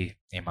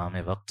 فقیہ، امام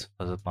وقت،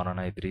 حضرت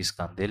مولانا ادریس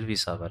کاندیلوی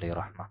صاحب علیہ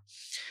رحمہ.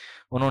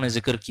 انہوں نے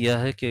ذکر کیا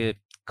ہے کہ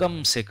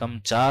کم سے کم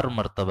 4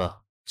 مرتبہ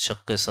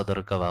شق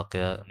صدر کا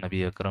واقعہ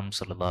نبی اکرم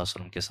صلی اللہ علیہ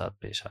وسلم کے ساتھ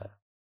پیش آیا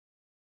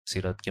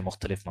سیرت کے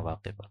مختلف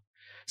مواقع پر.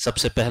 سب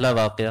سے پہلا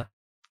واقعہ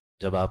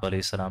جب آپ علیہ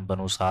السلام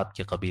بنو سعد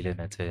کے قبیلے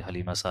میں تھے،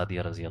 حلیمہ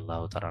سعدیہ رضی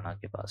اللہ تعالیٰ عنہ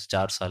کے پاس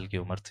 4 سال کی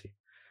عمر تھی،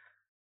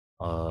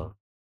 اور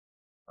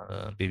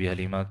بی بی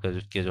حلیمہ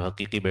کے جو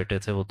حقیقی بیٹے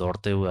تھے وہ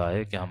دوڑتے ہوئے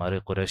آئے کہ ہمارے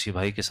قریشی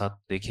بھائی کے ساتھ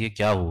دیکھیے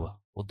کیا ہوا.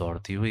 وہ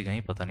دوڑتی ہوئی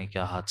گئیں، پتہ نہیں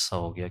کیا حادثہ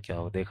ہو گیا، کیا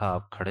ہو. دیکھا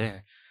آپ کھڑے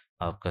ہیں،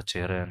 آپ کا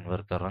چہرہ انور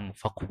کا رنگ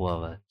فق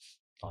ہوا ہے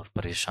اور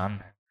پریشان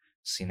ہے.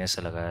 سینے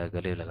سے لگایا،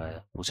 گلے لگایا،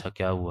 پوچھا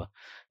کیا ہوا.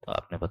 تو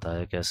آپ نے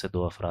بتایا کہ ایسے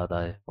 2 افراد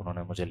آئے، انہوں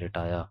نے مجھے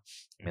لٹایا،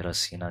 میرا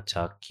سینہ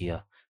چاک کیا،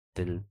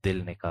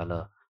 دل نکالا،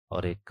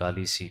 اور ایک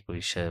کالی سی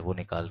کوئی شے وہ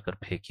نکال کر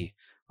پھینکی،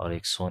 اور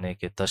ایک سونے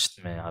کے تشت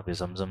میں آب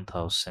زمزم تھا،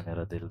 اس سے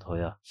میرا دل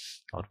دھویا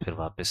اور پھر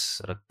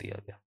واپس رکھ دیا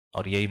گیا.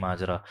 اور یہی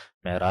ماجرا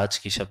معراج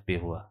کی شب بھی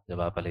ہوا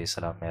جب آپ علیہ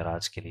السلام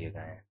معراج کے لیے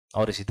گئے ہیں،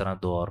 اور اسی طرح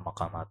 2 اور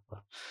مقامات پر.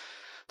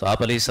 تو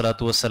آپ علیہ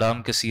الصلاۃ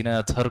والسلام کے سینہ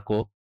اطہر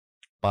کو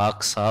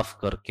پاک صاف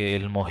کر کے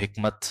علم و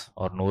حکمت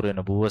اور نور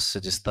نبوت سے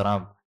جس طرح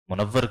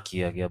منور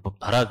کیا گیا،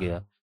 بھرا گیا،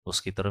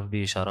 اس کی طرف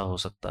بھی اشارہ ہو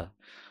سکتا ہے.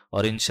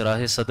 اور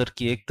انشراح صدر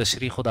کی ایک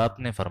تشریح خود آپ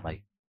نے فرمائی.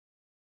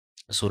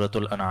 سورۃ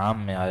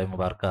الانعام میں آیہ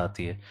مبارکہ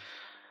آتی ہے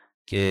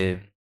کہ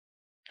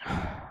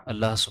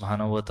اللہ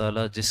سبحانہ و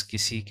تعالی جس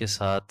کسی کے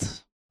ساتھ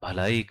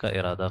بھلائی کا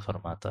ارادہ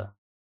فرماتا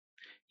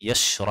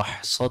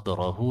یشرح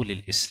صدرہ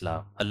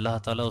للاسلام، اللہ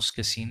تعالیٰ اس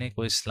کے سینے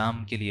کو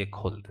اسلام کے لیے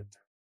کھول دیتا.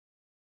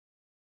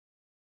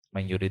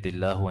 من یرید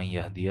اللہ ان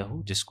یہدیہ،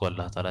 جس کو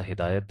اللہ تعالیٰ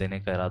ہدایت دینے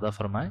کا ارادہ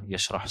فرمائے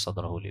یشرح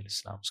صدرہ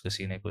للاسلام، اس کے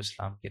سینے کو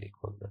اسلام کے لیے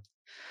کھول دیتا.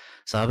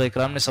 صحابہ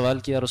اکرام نے سوال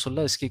کیا رسول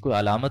اللہ اس کی کوئی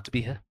علامت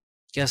بھی ہے؟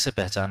 کیسے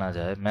پہچانا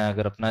جائے؟ میں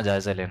اگر اپنا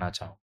جائزہ لینا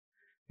چاہوں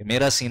کہ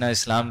میرا سینہ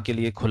اسلام کے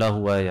لیے کھلا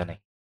ہوا ہے یا نہیں،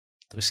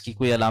 تو اس کی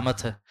کوئی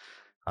علامت ہے؟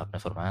 آپ نے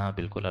فرمایا ہاں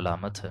بالکل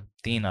علامت ہے.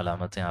 3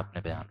 علامتیں آپ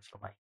نے بیان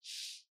فرمائی.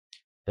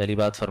 پہلی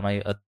بات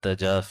فرمائی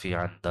التجافی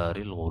عن دار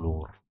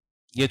الغرور،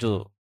 یہ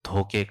جو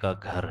دھوکے کا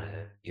گھر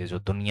ہے، یہ جو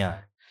دنیا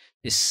ہے،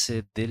 اس سے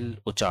دل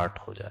اچاٹ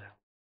ہو جائے،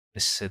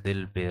 اس سے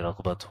دل بے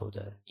رغبت ہو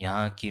جائے،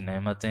 یہاں کی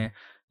نعمتیں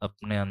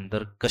اپنے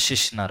اندر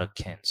کشش نہ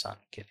رکھیں انسان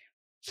کے لیے.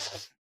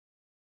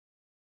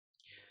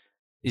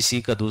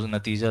 اسی کا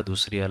نتیجہ،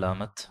 دوسری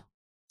علامت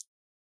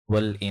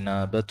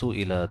والانابۃ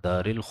الی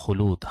دار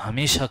الخلود،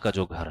 ہمیشہ کا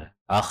جو گھر ہے،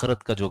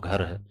 آخرت کا جو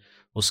گھر ہے،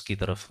 اس کی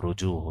طرف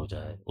رجوع ہو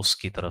جائے، اس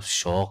کی طرف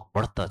شوق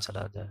بڑھتا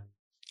چلا جائے،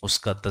 اس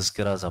کا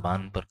تذکرہ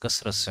زبان پر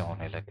کثرت سے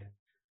ہونے لگے.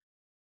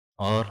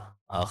 اور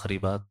آخری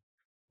بات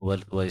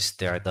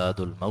واستعداد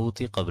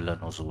الموت قبل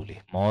نزول،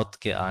 موت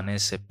کے آنے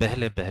سے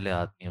پہلے پہلے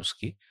آدمی اس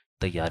کی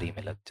تیاری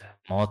میں لگ جائے،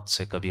 موت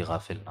سے کبھی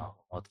غافل نہ ہو،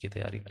 موت کی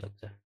تیاری میں لگ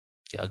جائے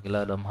کہ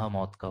اگلا لمحہ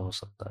موت کا ہو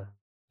سکتا ہے،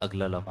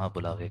 اگلا لمحہ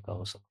بلاغے کا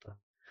ہو سکتا ہے.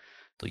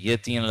 تو یہ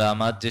 3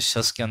 علامات جس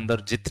شخص کے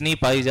اندر جتنی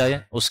پائی جائے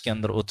اس کے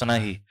اندر اتنا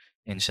ہی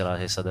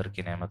انشراح صدر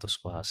کی نعمت اس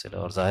کو حاصل ہے.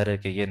 اور ظاہر ہے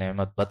کہ یہ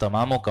نعمت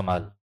بتمام و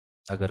کمال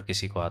اگر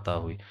کسی کو عطا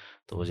ہوئی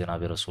تو وہ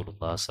جناب رسول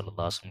اللہ صلی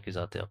اللہ علیہ وسلم کی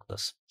ذات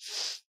اقدس.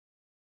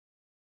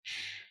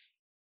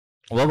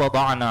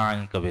 وَوَضَعْنَا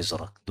عَنْكَ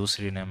وِزْرَكَ،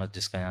 دوسری نعمت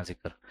جس کا یہاں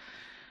ذکر.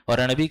 اور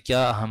اے نبی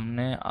کیا ہم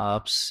نے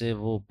آپ سے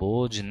وہ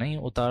بوجھ نہیں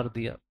اتار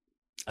دیا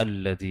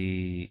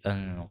الذی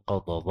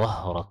انقض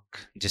ظہرک،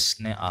 جس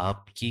نے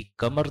آپ کی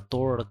کمر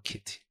توڑ رکھی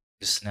تھی،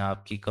 جس نے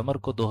آپ کی کمر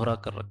کو دوہرا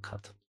کر رکھا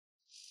تھا.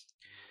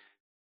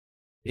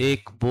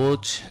 ایک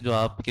بوجھ جو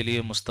آپ کے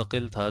لیے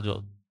مستقل تھا، جو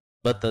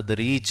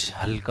بتدریج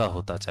ہلکا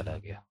ہوتا چلا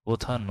گیا، وہ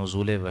تھا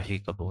نزول وحی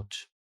کا بوجھ۔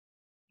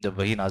 جب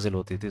وحی نازل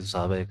ہوتی تھی تو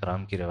صحابہ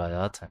اکرام کی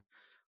روایات ہیں،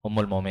 ام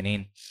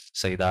المومنین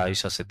سیدہ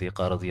عائشہ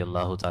صدیقہ رضی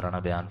اللہ تعالیٰ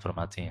عنہ بیان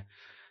فرماتی ہیں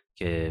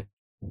کہ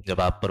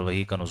جب آپ پر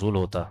وحی کا نزول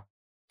ہوتا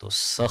تو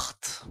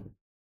سخت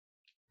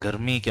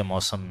گرمی کے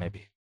موسم میں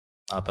بھی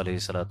آپ علیہ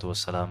الصلوۃ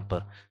والسلام پر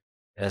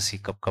ایسی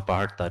کپ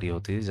کپاہٹ طاری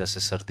ہوتی تھی جیسے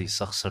سردی،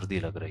 سخت سردی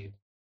لگ رہی ہو،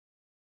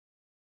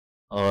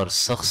 اور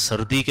سخت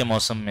سردی کے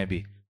موسم میں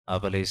بھی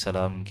آپ علیہ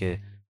السلام کے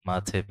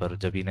ماتھے پر،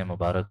 جبین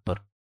مبارک پر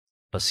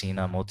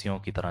پسینہ موتیوں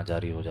کی طرح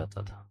جاری ہو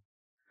جاتا تھا۔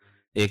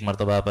 ایک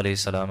مرتبہ آپ علیہ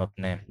السلام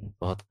اپنے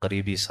بہت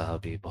قریبی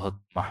صحابی، بہت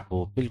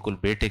محبوب، بالکل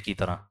بیٹے کی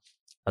طرح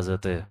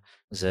حضرت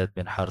زید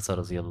بن حارثہ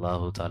رضی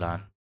اللہ تعالیٰ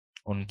عنہ،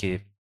 ان کے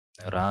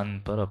ران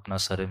پر اپنا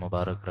سر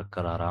مبارک رکھ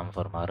کر آرام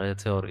فرما رہے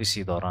تھے، اور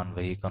اسی دوران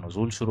وحی کا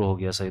نزول شروع ہو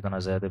گیا۔ سیدنا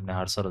زید بن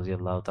حارثہ رضی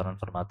اللہ تعالیٰ عنہ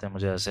فرماتے ہیں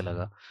مجھے ایسے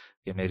لگا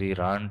کہ میری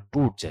ران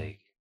ٹوٹ جائے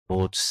گی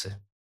بوجھ سے،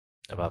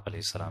 جب آپ علیہ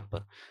السلام پر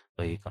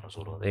وحی کا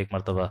نزول ہو۔ ایک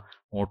مرتبہ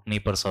اونٹنی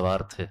پر سوار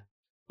تھے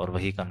اور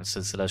وحی کا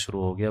سلسلہ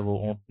شروع ہو گیا، وہ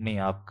اونٹنی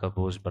آپ کا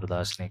بوجھ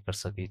برداشت نہیں کر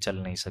سکی، چل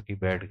نہیں سکی،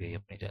 بیٹھ گئی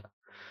اپنی جگہ۔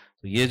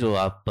 تو یہ جو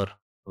آپ پر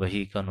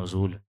وحی کا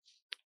نزول،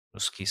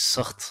 اس کی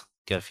سخت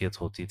کیفیت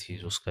ہوتی تھی،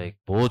 جو اس کا ایک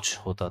بوجھ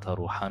ہوتا تھا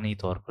روحانی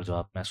طور پر جو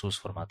آپ محسوس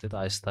فرماتے تھے،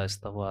 آہستہ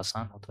آہستہ وہ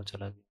آسان ہوتا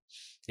چلا گیا۔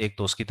 ایک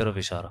تو اس کی طرف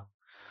اشارہ،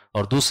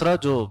 اور دوسرا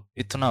جو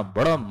اتنا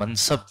بڑا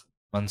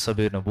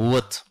منصب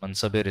نبوت،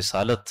 منصب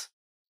رسالت،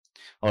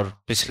 اور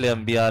پچھلے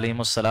انبیاء علیہ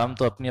السلام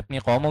تو اپنی اپنی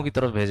قوموں کی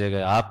طرف بھیجے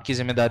گئے، آپ کی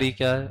ذمہ داری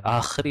کیا ہے؟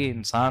 آخری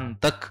انسان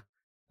تک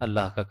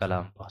اللہ کا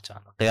کلام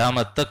پہنچانا،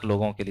 قیامت تک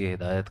لوگوں کے لیے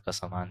ہدایت کا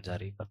سامان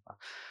جاری کرنا،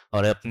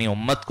 اور اپنی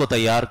امت کو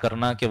تیار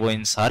کرنا کہ وہ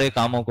ان سارے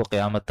کاموں کو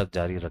قیامت تک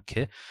جاری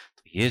رکھے۔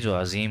 تو یہ جو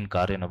عظیم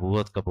کار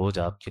نبوت کا بوجھ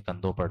آپ کے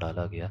کندھوں پر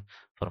ڈالا گیا،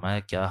 فرمایا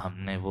کیا ہم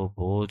نے وہ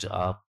بوجھ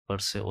آپ پر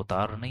سے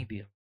اتار نہیں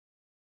دیا؟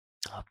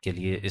 آپ کے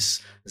لیے اس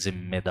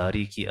ذمہ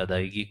داری کی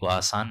ادائیگی کو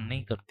آسان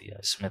نہیں کر دیا؟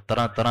 اس میں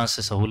طرح طرح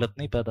سے سہولت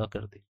نہیں پیدا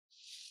کر دی؟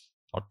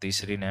 اور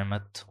تیسری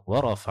نعمت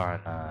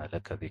وَرَفَعْنَا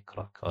لَكَ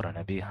ذِكْرَكَ، اور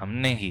نبی ہم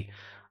نے ہی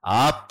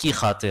آپ کی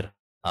خاطر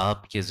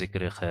آپ کے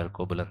ذکر خیر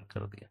کو بلند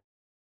کر دیا۔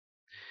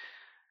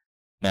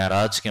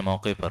 معراج کے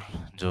موقع پر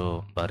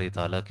جو باری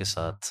تعالیٰ کے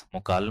ساتھ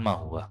مکالمہ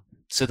ہوا،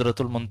 سدرۃ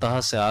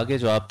المنتہا سے آگے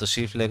جو آپ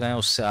تشریف لے گئے،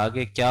 اس سے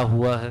آگے کیا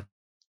ہوا ہے،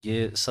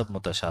 یہ سب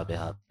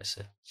متشابہات میں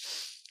سے۔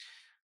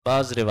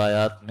 بعض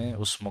روایات میں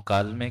اس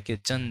مکالمے کے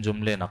چند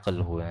جملے نقل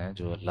ہوئے ہیں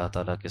جو اللہ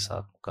تعالیٰ کے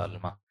ساتھ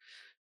مکالمہ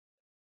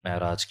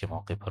معراج کے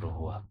موقع پر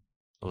ہوا۔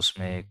 اس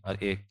میں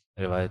ایک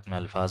روایت میں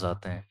الفاظ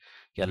آتے ہیں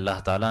کہ اللہ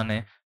تعالیٰ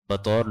نے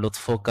بطور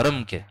لطف و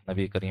کرم کے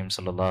نبی کریم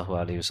صلی اللہ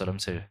علیہ وسلم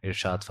سے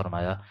ارشاد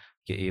فرمایا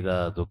کہ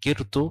اذا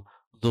ذکرت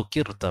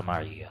ذکرت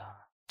معی،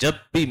 جب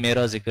بھی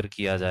میرا ذکر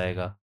کیا جائے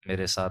گا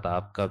میرے ساتھ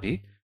آپ کا بھی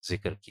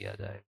ذکر کیا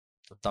جائے گا۔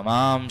 تو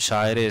تمام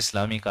شاعر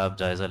اسلامی کا آپ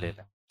جائزہ لے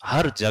لیں،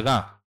 ہر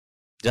جگہ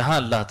جہاں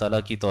اللہ تعالیٰ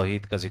کی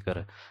توحید کا ذکر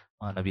ہے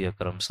وہاں نبی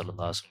اکرم صلی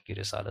اللہ علیہ وسلم کی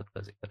رسالت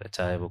کا ذکر ہے،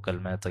 چاہے وہ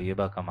کلمہ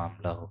طیبہ کا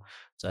معاملہ ہو،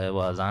 چاہے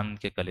وہ اذان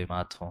کے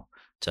کلمات ہوں،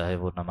 چاہے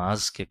وہ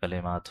نماز کے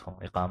کلمات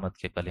ہوں، اقامت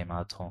کے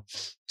کلمات ہوں،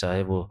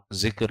 چاہے وہ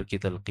ذکر کی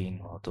تلقین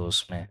ہو، تو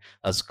اس میں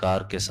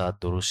اذکار کے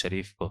ساتھ درود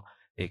شریف کو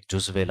ایک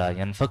جزو لا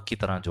ینفک کی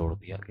طرح جوڑ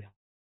دیا گیا۔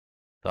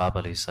 تو آپ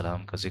علیہ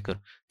السلام کا ذکر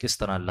کس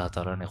طرح اللہ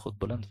تعالیٰ نے خود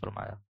بلند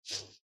فرمایا۔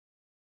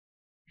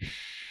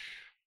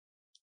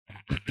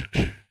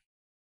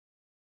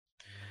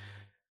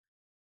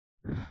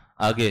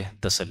 آگے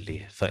تسلی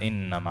ہے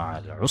فَإِنَّ مَعَ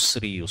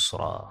الْعُسْرِ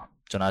يُسْرًا،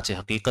 چنانچہ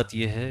حقیقت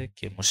یہ ہے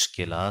کہ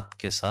مشکلات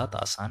کے ساتھ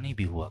آسانی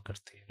بھی ہوا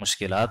کرتی ہے،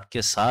 مشکلات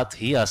کے ساتھ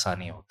ہی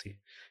آسانی ہوتی ہے۔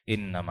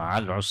 إِنَّ مَعَ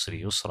الْعُسْرِ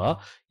يُسْرًا،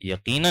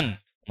 یقیناً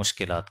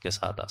مشکلات کے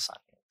ساتھ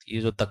آسانی ہوتی ہے۔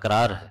 یہ جو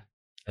تکرار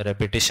ہے،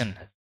 ریپیٹیشن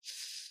ہے،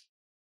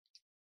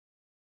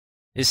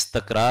 اس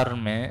تکرار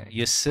میں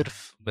یہ صرف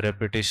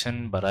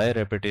ریپیٹیشن برائے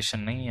ریپیٹیشن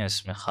نہیں ہے،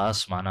 اس میں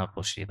خاص معنی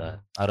پوشیدہ ہے،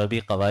 عربی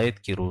قواعد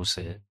کی روح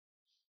سے ہے۔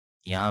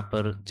 یہاں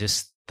پر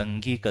جس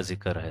تنگی کا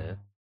ذکر ہے،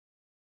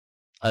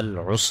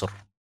 العسر،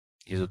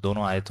 یہ جو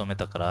دونوں آیتوں میں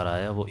تکرار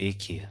آیا وہ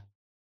ایک ہی ہے،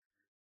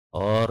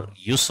 اور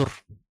یسر،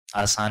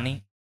 آسانی،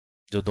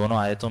 جو دونوں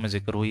آیتوں میں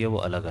ذکر ہوئی ہے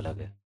وہ الگ الگ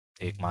ہے۔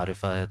 ایک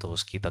معرفہ ہے تو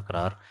اس کی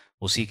تکرار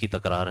اسی کی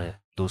تکرار ہے،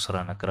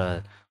 دوسرا نکرہ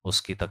ہے،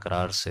 اس کی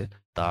تکرار سے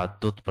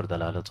تعدد پر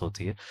دلالت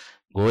ہوتی ہے۔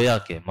 گویا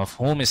کہ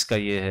مفہوم اس کا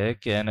یہ ہے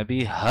کہ اے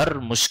نبی ہر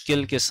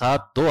مشکل کے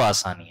ساتھ دو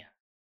آسانی ہیں،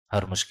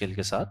 ہر مشکل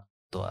کے ساتھ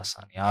دو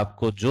آسانی، آپ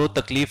کو جو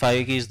تکلیف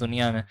آئے گی اس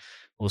دنیا میں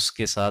اس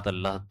کے ساتھ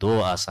اللہ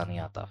دو آسانی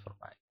عطا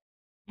فرمائے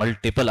گا،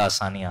 ملٹیپل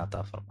آسانی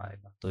عطا فرمائے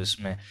گا۔ تو اس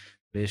میں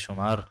بے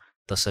شمار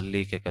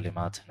تسلی کے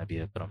کلمات ہیں نبی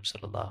اکرم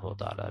صلی اللہ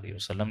تعالی علیہ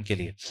وسلم کے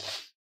لیے۔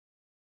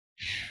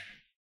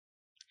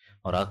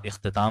 اور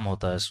اختتام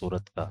ہوتا ہے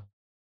سورت کا،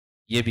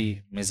 یہ بھی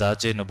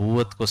مزاج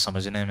نبوت کو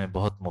سمجھنے میں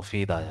بہت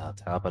مفید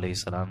آیات ہے۔ آپ علیہ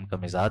السلام کا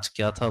مزاج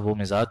کیا تھا، وہ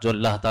مزاج جو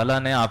اللہ تعالیٰ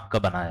نے آپ کا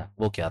بنایا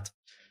وہ کیا تھا،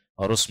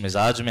 اور اس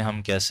مزاج میں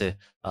ہم کیسے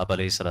آپ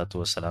علیہ الصلوۃ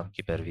والسلام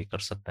کی پیروی کر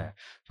سکتے ہیں۔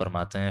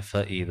 فرماتے ہیں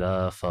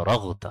فَإِذَا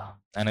فَرَغْتَ،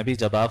 اے نبی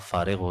جب آپ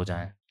فارغ ہو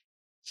جائیں۔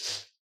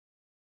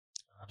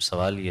 اب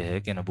سوال یہ ہے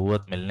کہ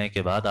نبوت ملنے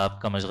کے بعد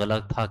آپ کا مشغلہ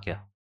تھا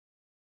کیا؟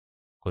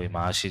 کوئی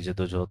معاشی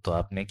جدوجہد تو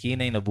آپ نے کی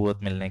نہیں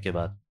نبوت ملنے کے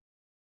بعد،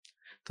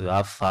 تو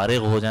آپ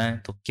فارغ ہو جائیں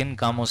تو کن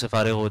کاموں سے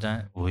فارغ ہو جائیں؟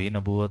 وہی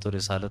نبوت اور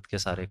رسالت کے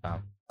سارے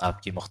کام۔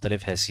 آپ کی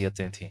مختلف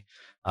حیثیتیں تھیں،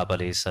 آپ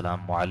علیہ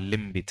السلام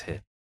معلم بھی تھے،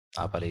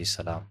 آپ علیہ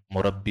السلام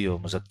مربی و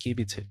مزکی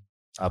بھی تھے،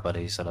 آپ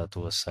علیہ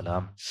السلام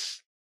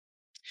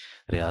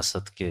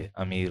ریاست کے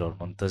امیر اور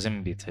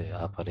منتظم بھی تھے،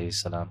 آپ علیہ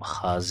السلام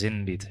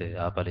خازن بھی تھے،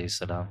 آپ علیہ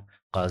السلام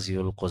قاضی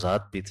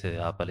القضات بھی تھے،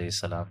 آپ علیہ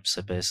السلام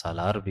سپہ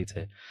سالار بھی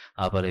تھے،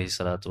 آپ علیہ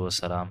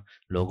السلام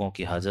لوگوں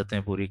کی حاجتیں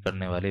پوری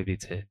کرنے والے بھی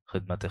تھے،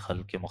 خدمت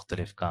خلق کے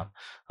مختلف کام۔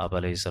 آپ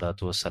علیہ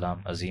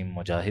السلام عظیم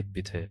مجاہد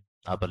بھی تھے،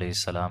 آپ علیہ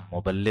السلام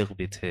مبلغ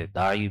بھی تھے،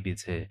 داعی بھی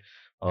تھے،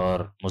 اور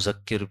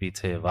مذکر بھی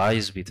تھے،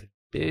 واعظ بھی تھے،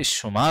 بے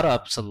شمار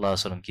آپ صلی اللہ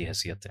علیہ وسلم کی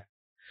حیثیتیں۔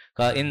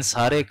 کہا ان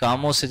سارے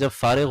کاموں سے جب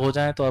فارغ ہو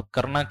جائیں تو اب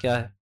کرنا کیا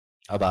ہے؟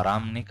 اب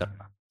آرام نہیں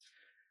کرنا،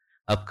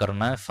 اب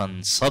کرنا ہے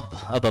فنصب،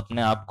 اب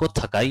اپنے آپ کو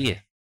تھکائیے،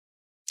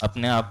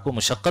 اپنے آپ کو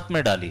مشقت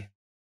میں ڈالیے،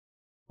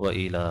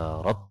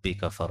 وَإِلَىٰ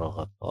رَبِّكَ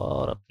فَارْغَب،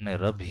 اور اپنے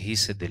رب ہی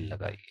سے دل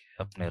لگائیے،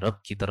 اپنے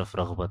رب کی طرف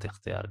رغبت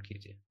اختیار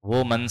کیجیے۔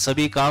 وہ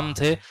منصبی کام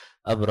تھے،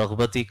 اب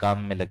رغبتی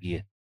کام میں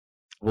لگیے۔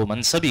 وہ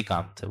منصبی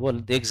کام تھے، وہ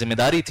ایک ذمہ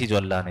داری تھی جو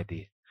اللہ نے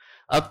دی۔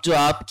 اب جو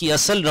آپ کی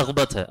اصل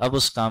رغبت ہے، اب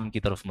اس کام کی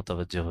طرف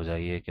متوجہ ہو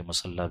جائیے کہ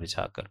مصلی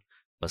بچھا کر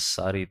بس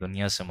ساری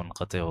دنیا سے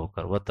منقطع ہو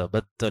کر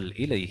وَتَبَتَّلْ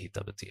إِلَيْهِ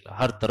تَبْتِيلًا،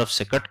 ہر طرف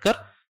سے کٹ کر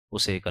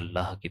اسے ایک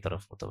اللہ کی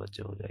طرف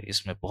متوجہ ہو جائیے۔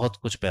 اس میں بہت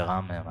کچھ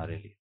پیغام ہے ہمارے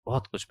لیے،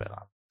 بہت کچھ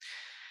پیغام۔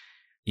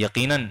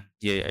 یقیناً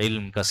یہ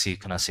علم کا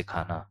سیکھنا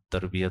سکھانا،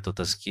 تربیت و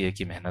تزکیے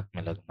کی محنت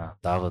میں لگنا،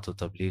 دعوت و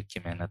تبلیغ کی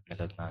محنت میں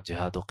لگنا،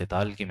 جہاد و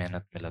قتال کی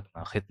محنت میں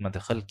لگنا، خدمت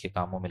خلق کے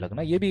کاموں میں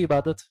لگنا، یہ بھی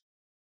عبادت ہے،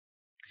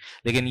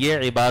 لیکن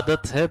یہ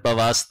عبادت ہے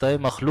بواسطہ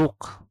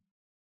مخلوق،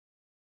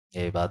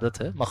 یہ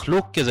عبادت ہے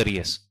مخلوق کے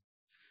ذریعے سے۔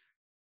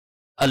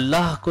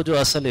 اللہ کو جو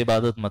اصل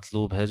عبادت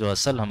مطلوب ہے، جو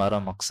اصل ہمارا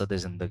مقصد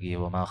زندگی ہے،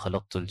 وما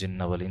خلقت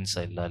الجن والانس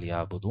الا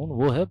لیعبدون،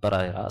 وہ ہے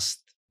براہ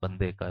راست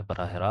بندے کا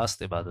براہ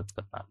راست عبادت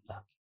کرنا اللہ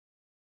کی،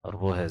 اور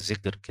وہ ہے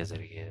ذکر کے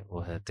ذریعے،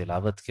 وہ ہے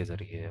تلاوت کے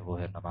ذریعے، وہ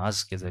ہے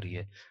نماز کے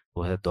ذریعے،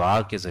 وہ ہے دعا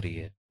کے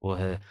ذریعے، وہ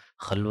ہے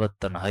خلوت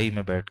تنہائی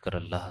میں بیٹھ کر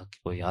اللہ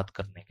کو یاد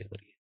کرنے کے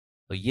ذریعے۔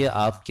 تو یہ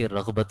آپ کے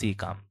رغبتی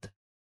کام تھے۔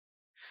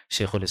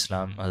 شیخ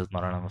الاسلام حضرت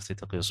مولانا مفتی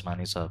تقی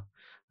عثمانی صاحب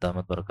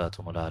دامت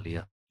برکاتہم العالیہ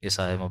اس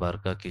آیہ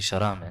مبارکہ کی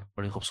شرح میں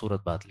بڑی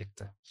خوبصورت بات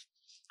لکھتے ہیں،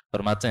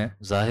 فرماتے ہیں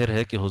ظاہر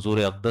ہے کہ حضور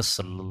اقدس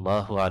صلی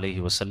اللہ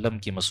علیہ وسلم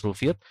کی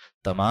مصروفیت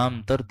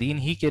تمام تر دین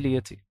ہی کے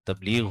لیے تھی،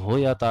 تبلیغ ہو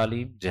یا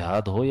تعلیم،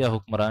 جہاد ہو یا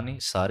حکمرانی،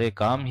 سارے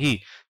کام ہی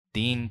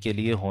دین کے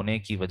لیے ہونے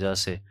کی وجہ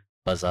سے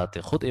بذات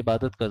خود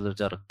عبادت کا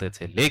درجہ رکھتے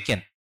تھے، لیکن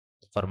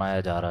فرمایا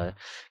جا رہا ہے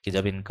کہ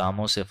جب ان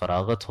کاموں سے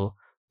فراغت ہو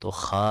تو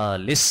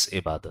خالص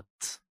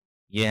عبادت،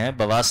 یہ ہے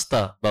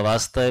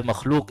بواسطہ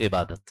مخلوق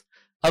عبادت،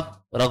 اب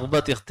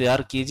رغبت اختیار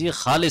کیجیے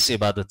خالص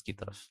عبادت کی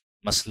طرف،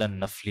 مثلا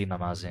نفلی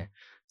نمازیں،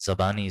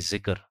 زبانی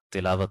ذکر،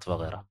 تلاوت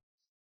وغیرہ،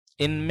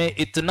 ان میں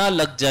اتنا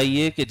لگ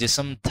جائیے کہ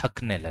جسم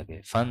تھکنے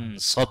لگے۔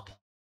 فنصب،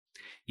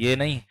 یہ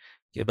نہیں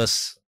کہ بس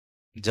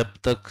جب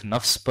تک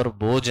نفس پر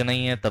بوجھ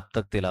نہیں ہے تب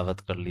تک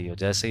تلاوت کر لی ہو،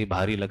 جیسے ہی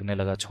بھاری لگنے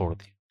لگا چھوڑ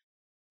دی،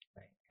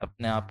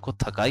 اپنے آپ کو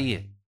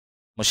تھکائیے،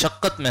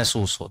 مشقت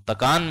محسوس ہو،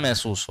 تکان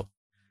محسوس ہو،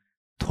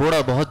 تھوڑا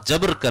بہت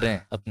جبر کریں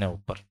اپنے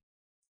اوپر،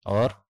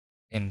 اور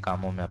ان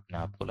کاموں میں اپنے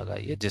آپ کو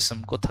لگائیے،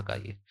 جسم کو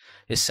تھکائیے۔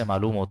 اس سے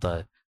معلوم ہوتا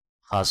ہے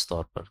خاص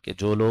طور پر کہ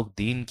جو لوگ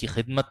دین کی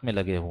خدمت میں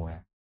لگے ہوئے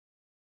ہیں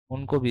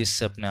ان کو بھی اس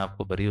سے اپنے آپ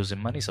کو بری و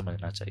ذمہ نہیں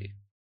سمجھنا چاہیے،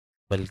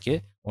 بلکہ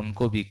ان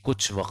کو بھی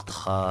کچھ وقت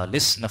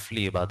خالص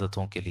نفلی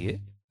عبادتوں کے لیے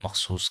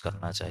مخصوص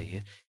کرنا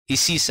چاہیے۔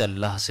 اسی سے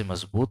اللہ سے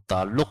مضبوط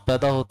تعلق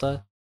پیدا ہوتا ہے،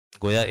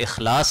 گویا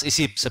اخلاص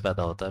اسی سے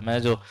پیدا ہوتا ہے۔ میں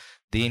جو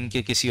دین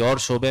کے کسی اور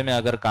شعبے میں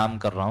اگر کام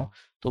کر رہا ہوں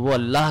تو وہ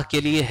اللہ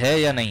کے لیے ہے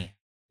یا نہیں،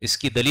 اس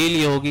کی دلیل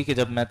یہ ہوگی کہ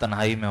جب میں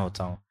تنہائی میں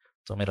ہوتا ہوں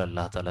تو میرا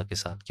اللہ تعالیٰ کے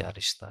ساتھ کیا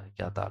رشتہ ہے،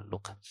 کیا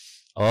تعلق ہے،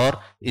 اور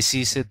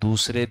اسی سے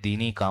دوسرے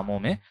دینی کاموں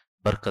میں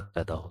برکت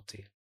پیدا ہوتی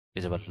ہے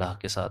کہ جب اللہ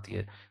کے ساتھ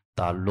یہ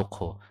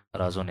تعلق ہو،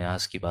 راز و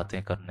نیاز کی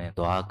باتیں کرنے،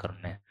 دعا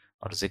کرنے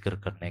اور ذکر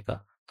کرنے کا،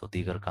 تو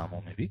دیگر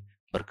کاموں میں بھی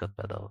برکت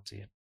پیدا ہوتی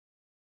ہے۔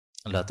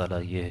 اللہ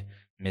تعالیٰ یہ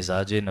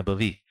مزاج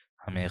نبوی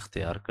ہمیں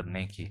اختیار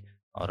کرنے کی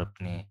اور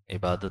اپنی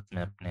عبادت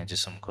میں اپنے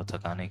جسم کو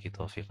تھکانے کی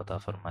توفیق عطا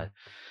فرمائے۔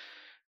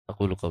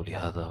 اقول قولی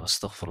هذا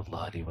واستغفر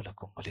الله لي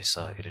ولكم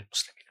ولسائر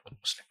المسلمين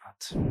والمسلمات۔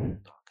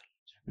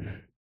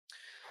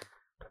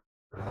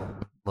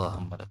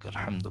 اللهم لك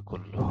الحمد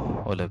كله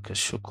ولك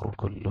الشكر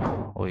كله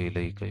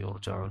وإليك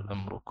يرجع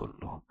الأمر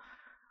كله،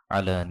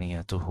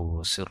 علانيته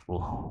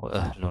وسره،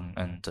 وأهل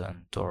أنت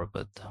أن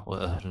تعبد،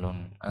 وأهل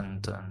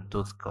أنت أن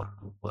تذكر،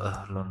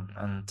 وأهل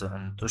أنت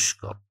أن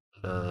تشكر،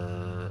 لا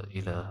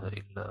إله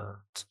إلا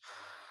أنت۔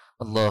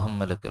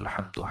 اللهم لك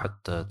الحمد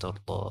حتى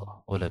ترضى،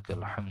 ولك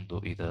الحمد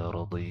إذا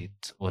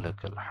رضيت،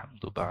 ولك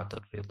الحمد بعد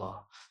الرضا۔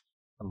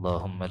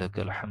 اللهم لك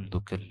الحمد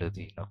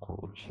كالذي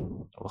نقول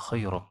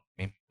وخيرا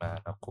مما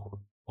نقول،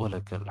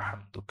 ولك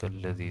الحمد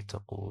كالذي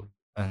تقول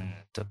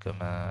أنت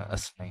كما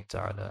أثنيت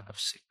على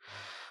نفسك۔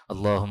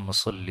 اللهم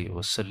صل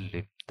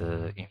وسلم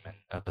دائما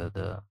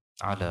أبدا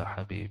على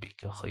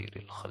حبيبك خير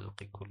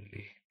الخلق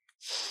كلهم،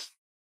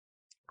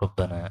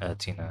 ربنا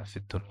آتنا في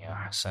الدنيا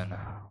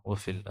حسنة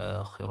وفي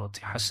الآخرة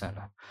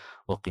حسنة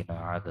وقنا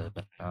عذاب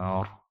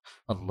النار.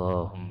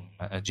 اللهم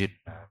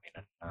أجرنا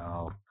من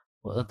النار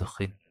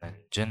وأدخلنا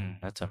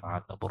الجنة مع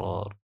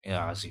الأبرار يا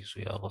عزيز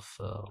يا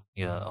غفار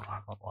يا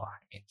أرحم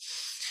الراحمين.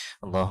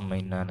 اللهم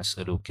إنا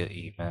نسألك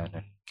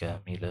إيمانا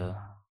كاملا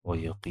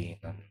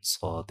ويقينا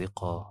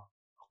صادقا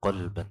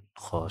وقلبا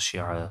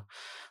خاشعا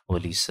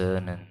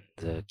ولسانا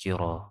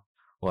ذاكرا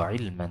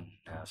وعلما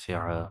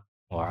نافعا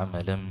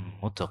وعملا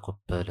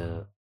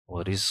متقبلا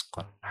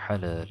ورزقا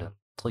حلالا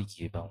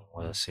طيبا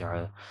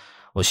واسعا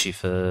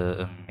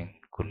وشفاء من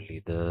كل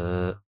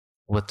داء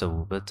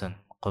وتوبة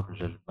قبل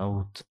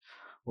الموت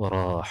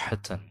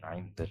وراحة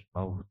عند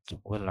الموت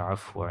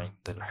والعفو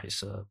عند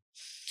الحساب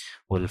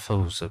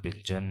والفوز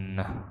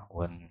بالجنة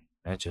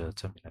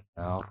والنجاة من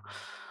النار.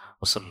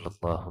 وصلى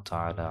الله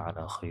تعالى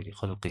على خير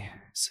خلقه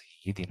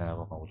سيدنا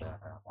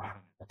ومولانا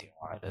محمد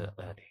وعلى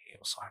آله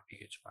وصحبه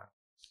أجمعين.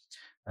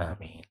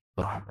 آمين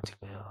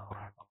برحمتك يا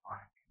أرحم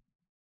الراحمين.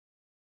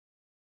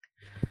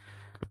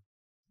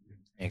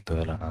 ایک دو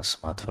اعلانات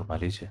سماعت فرما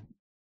لیجیے.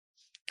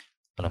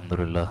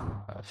 الحمدللہ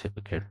فقہ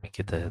اکیڈمی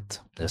کے تحت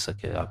جیسا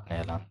کہ آپ نے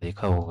اعلان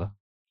دیکھا ہوگا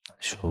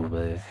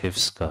شعبہ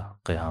حفظ کا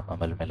قیام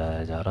عمل میں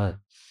لایا جا رہا ہے،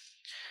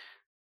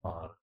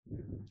 اور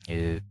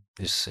یہ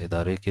اس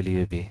ادارے کے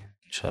لیے بھی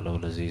انشاءاللہ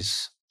العزیز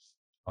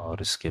اور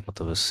اس کے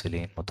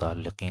متوسلین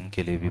متعلقین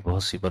کے لیے بھی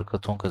بہت سی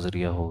برکتوں کا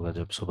ذریعہ ہوگا.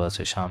 جب صبح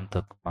سے شام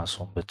تک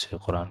معصوم بچے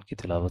قرآن کی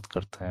تلاوت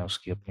کرتے ہیں اس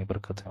کی اپنی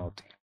برکتیں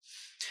ہوتی ہیں.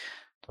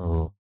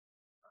 تو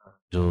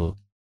جو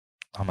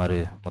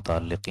ہمارے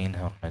متعلقین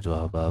ہیں ان میں جو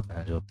احباب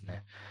ہیں جو اپنے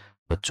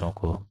بچوں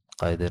کو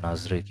قائد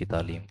ناظرے کی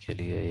تعلیم کے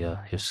لیے یا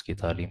حفظ کی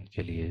تعلیم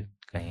کے لیے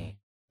کہیں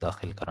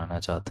داخل کرانا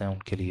چاہتے ہیں ان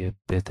کے لیے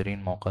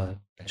بہترین موقع ہے.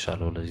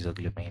 انشاءاللہ العزیز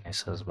اگلے مہینے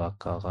سے اسباق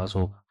کا آغاز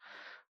ہوگا.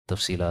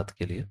 تفصیلات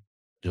کے لیے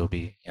جو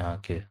بھی یہاں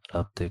کے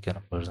رابطے کے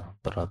نمبرز ہیں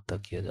پر رابطہ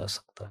کیا جا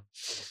سکتا ہے.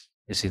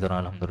 اسی طرح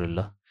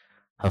الحمدللہ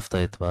ہفتہ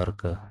اتوار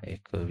کا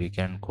ایک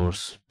ویکینڈ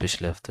کورس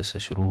پچھلے ہفتے سے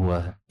شروع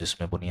ہوا ہے جس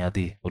میں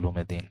بنیادی علوم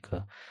دین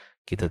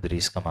کی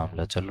تدریس کا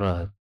معاملہ چل رہا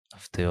ہے.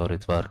 ہفتے اور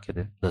اتوار کے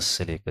دن 10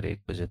 سے لے کر 1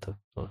 بجے تک.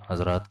 تو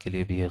حضرات کے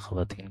لیے بھی ہے،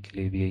 خواتین کے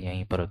لیے بھی ہے،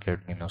 یہیں پر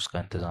اکیڈمی میں اس کا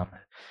انتظام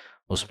ہے.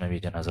 اس میں بھی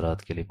جن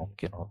حضرات کے لیے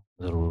ممکن ہو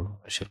ضرور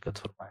شرکت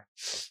فرمائیں.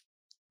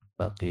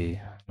 باقی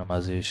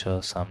نماز عشاء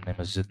سامنے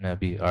مسجد میں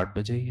ابھی 8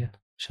 بجے ہی ہے.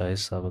 شاہد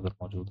صاحب اگر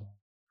موجود ہوں،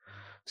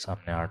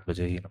 سامنے 8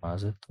 بجے ہی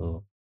نماز ہے. تو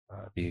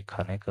ابھی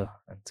کھانے کا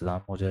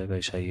انتظام ہو جائے گا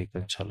عشاء کا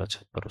انشاءاللہ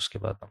چھت پر، اس کے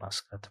بعد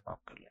نماز کا اہتمام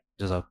کر لیں.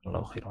 جزاک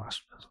اللہ خیر.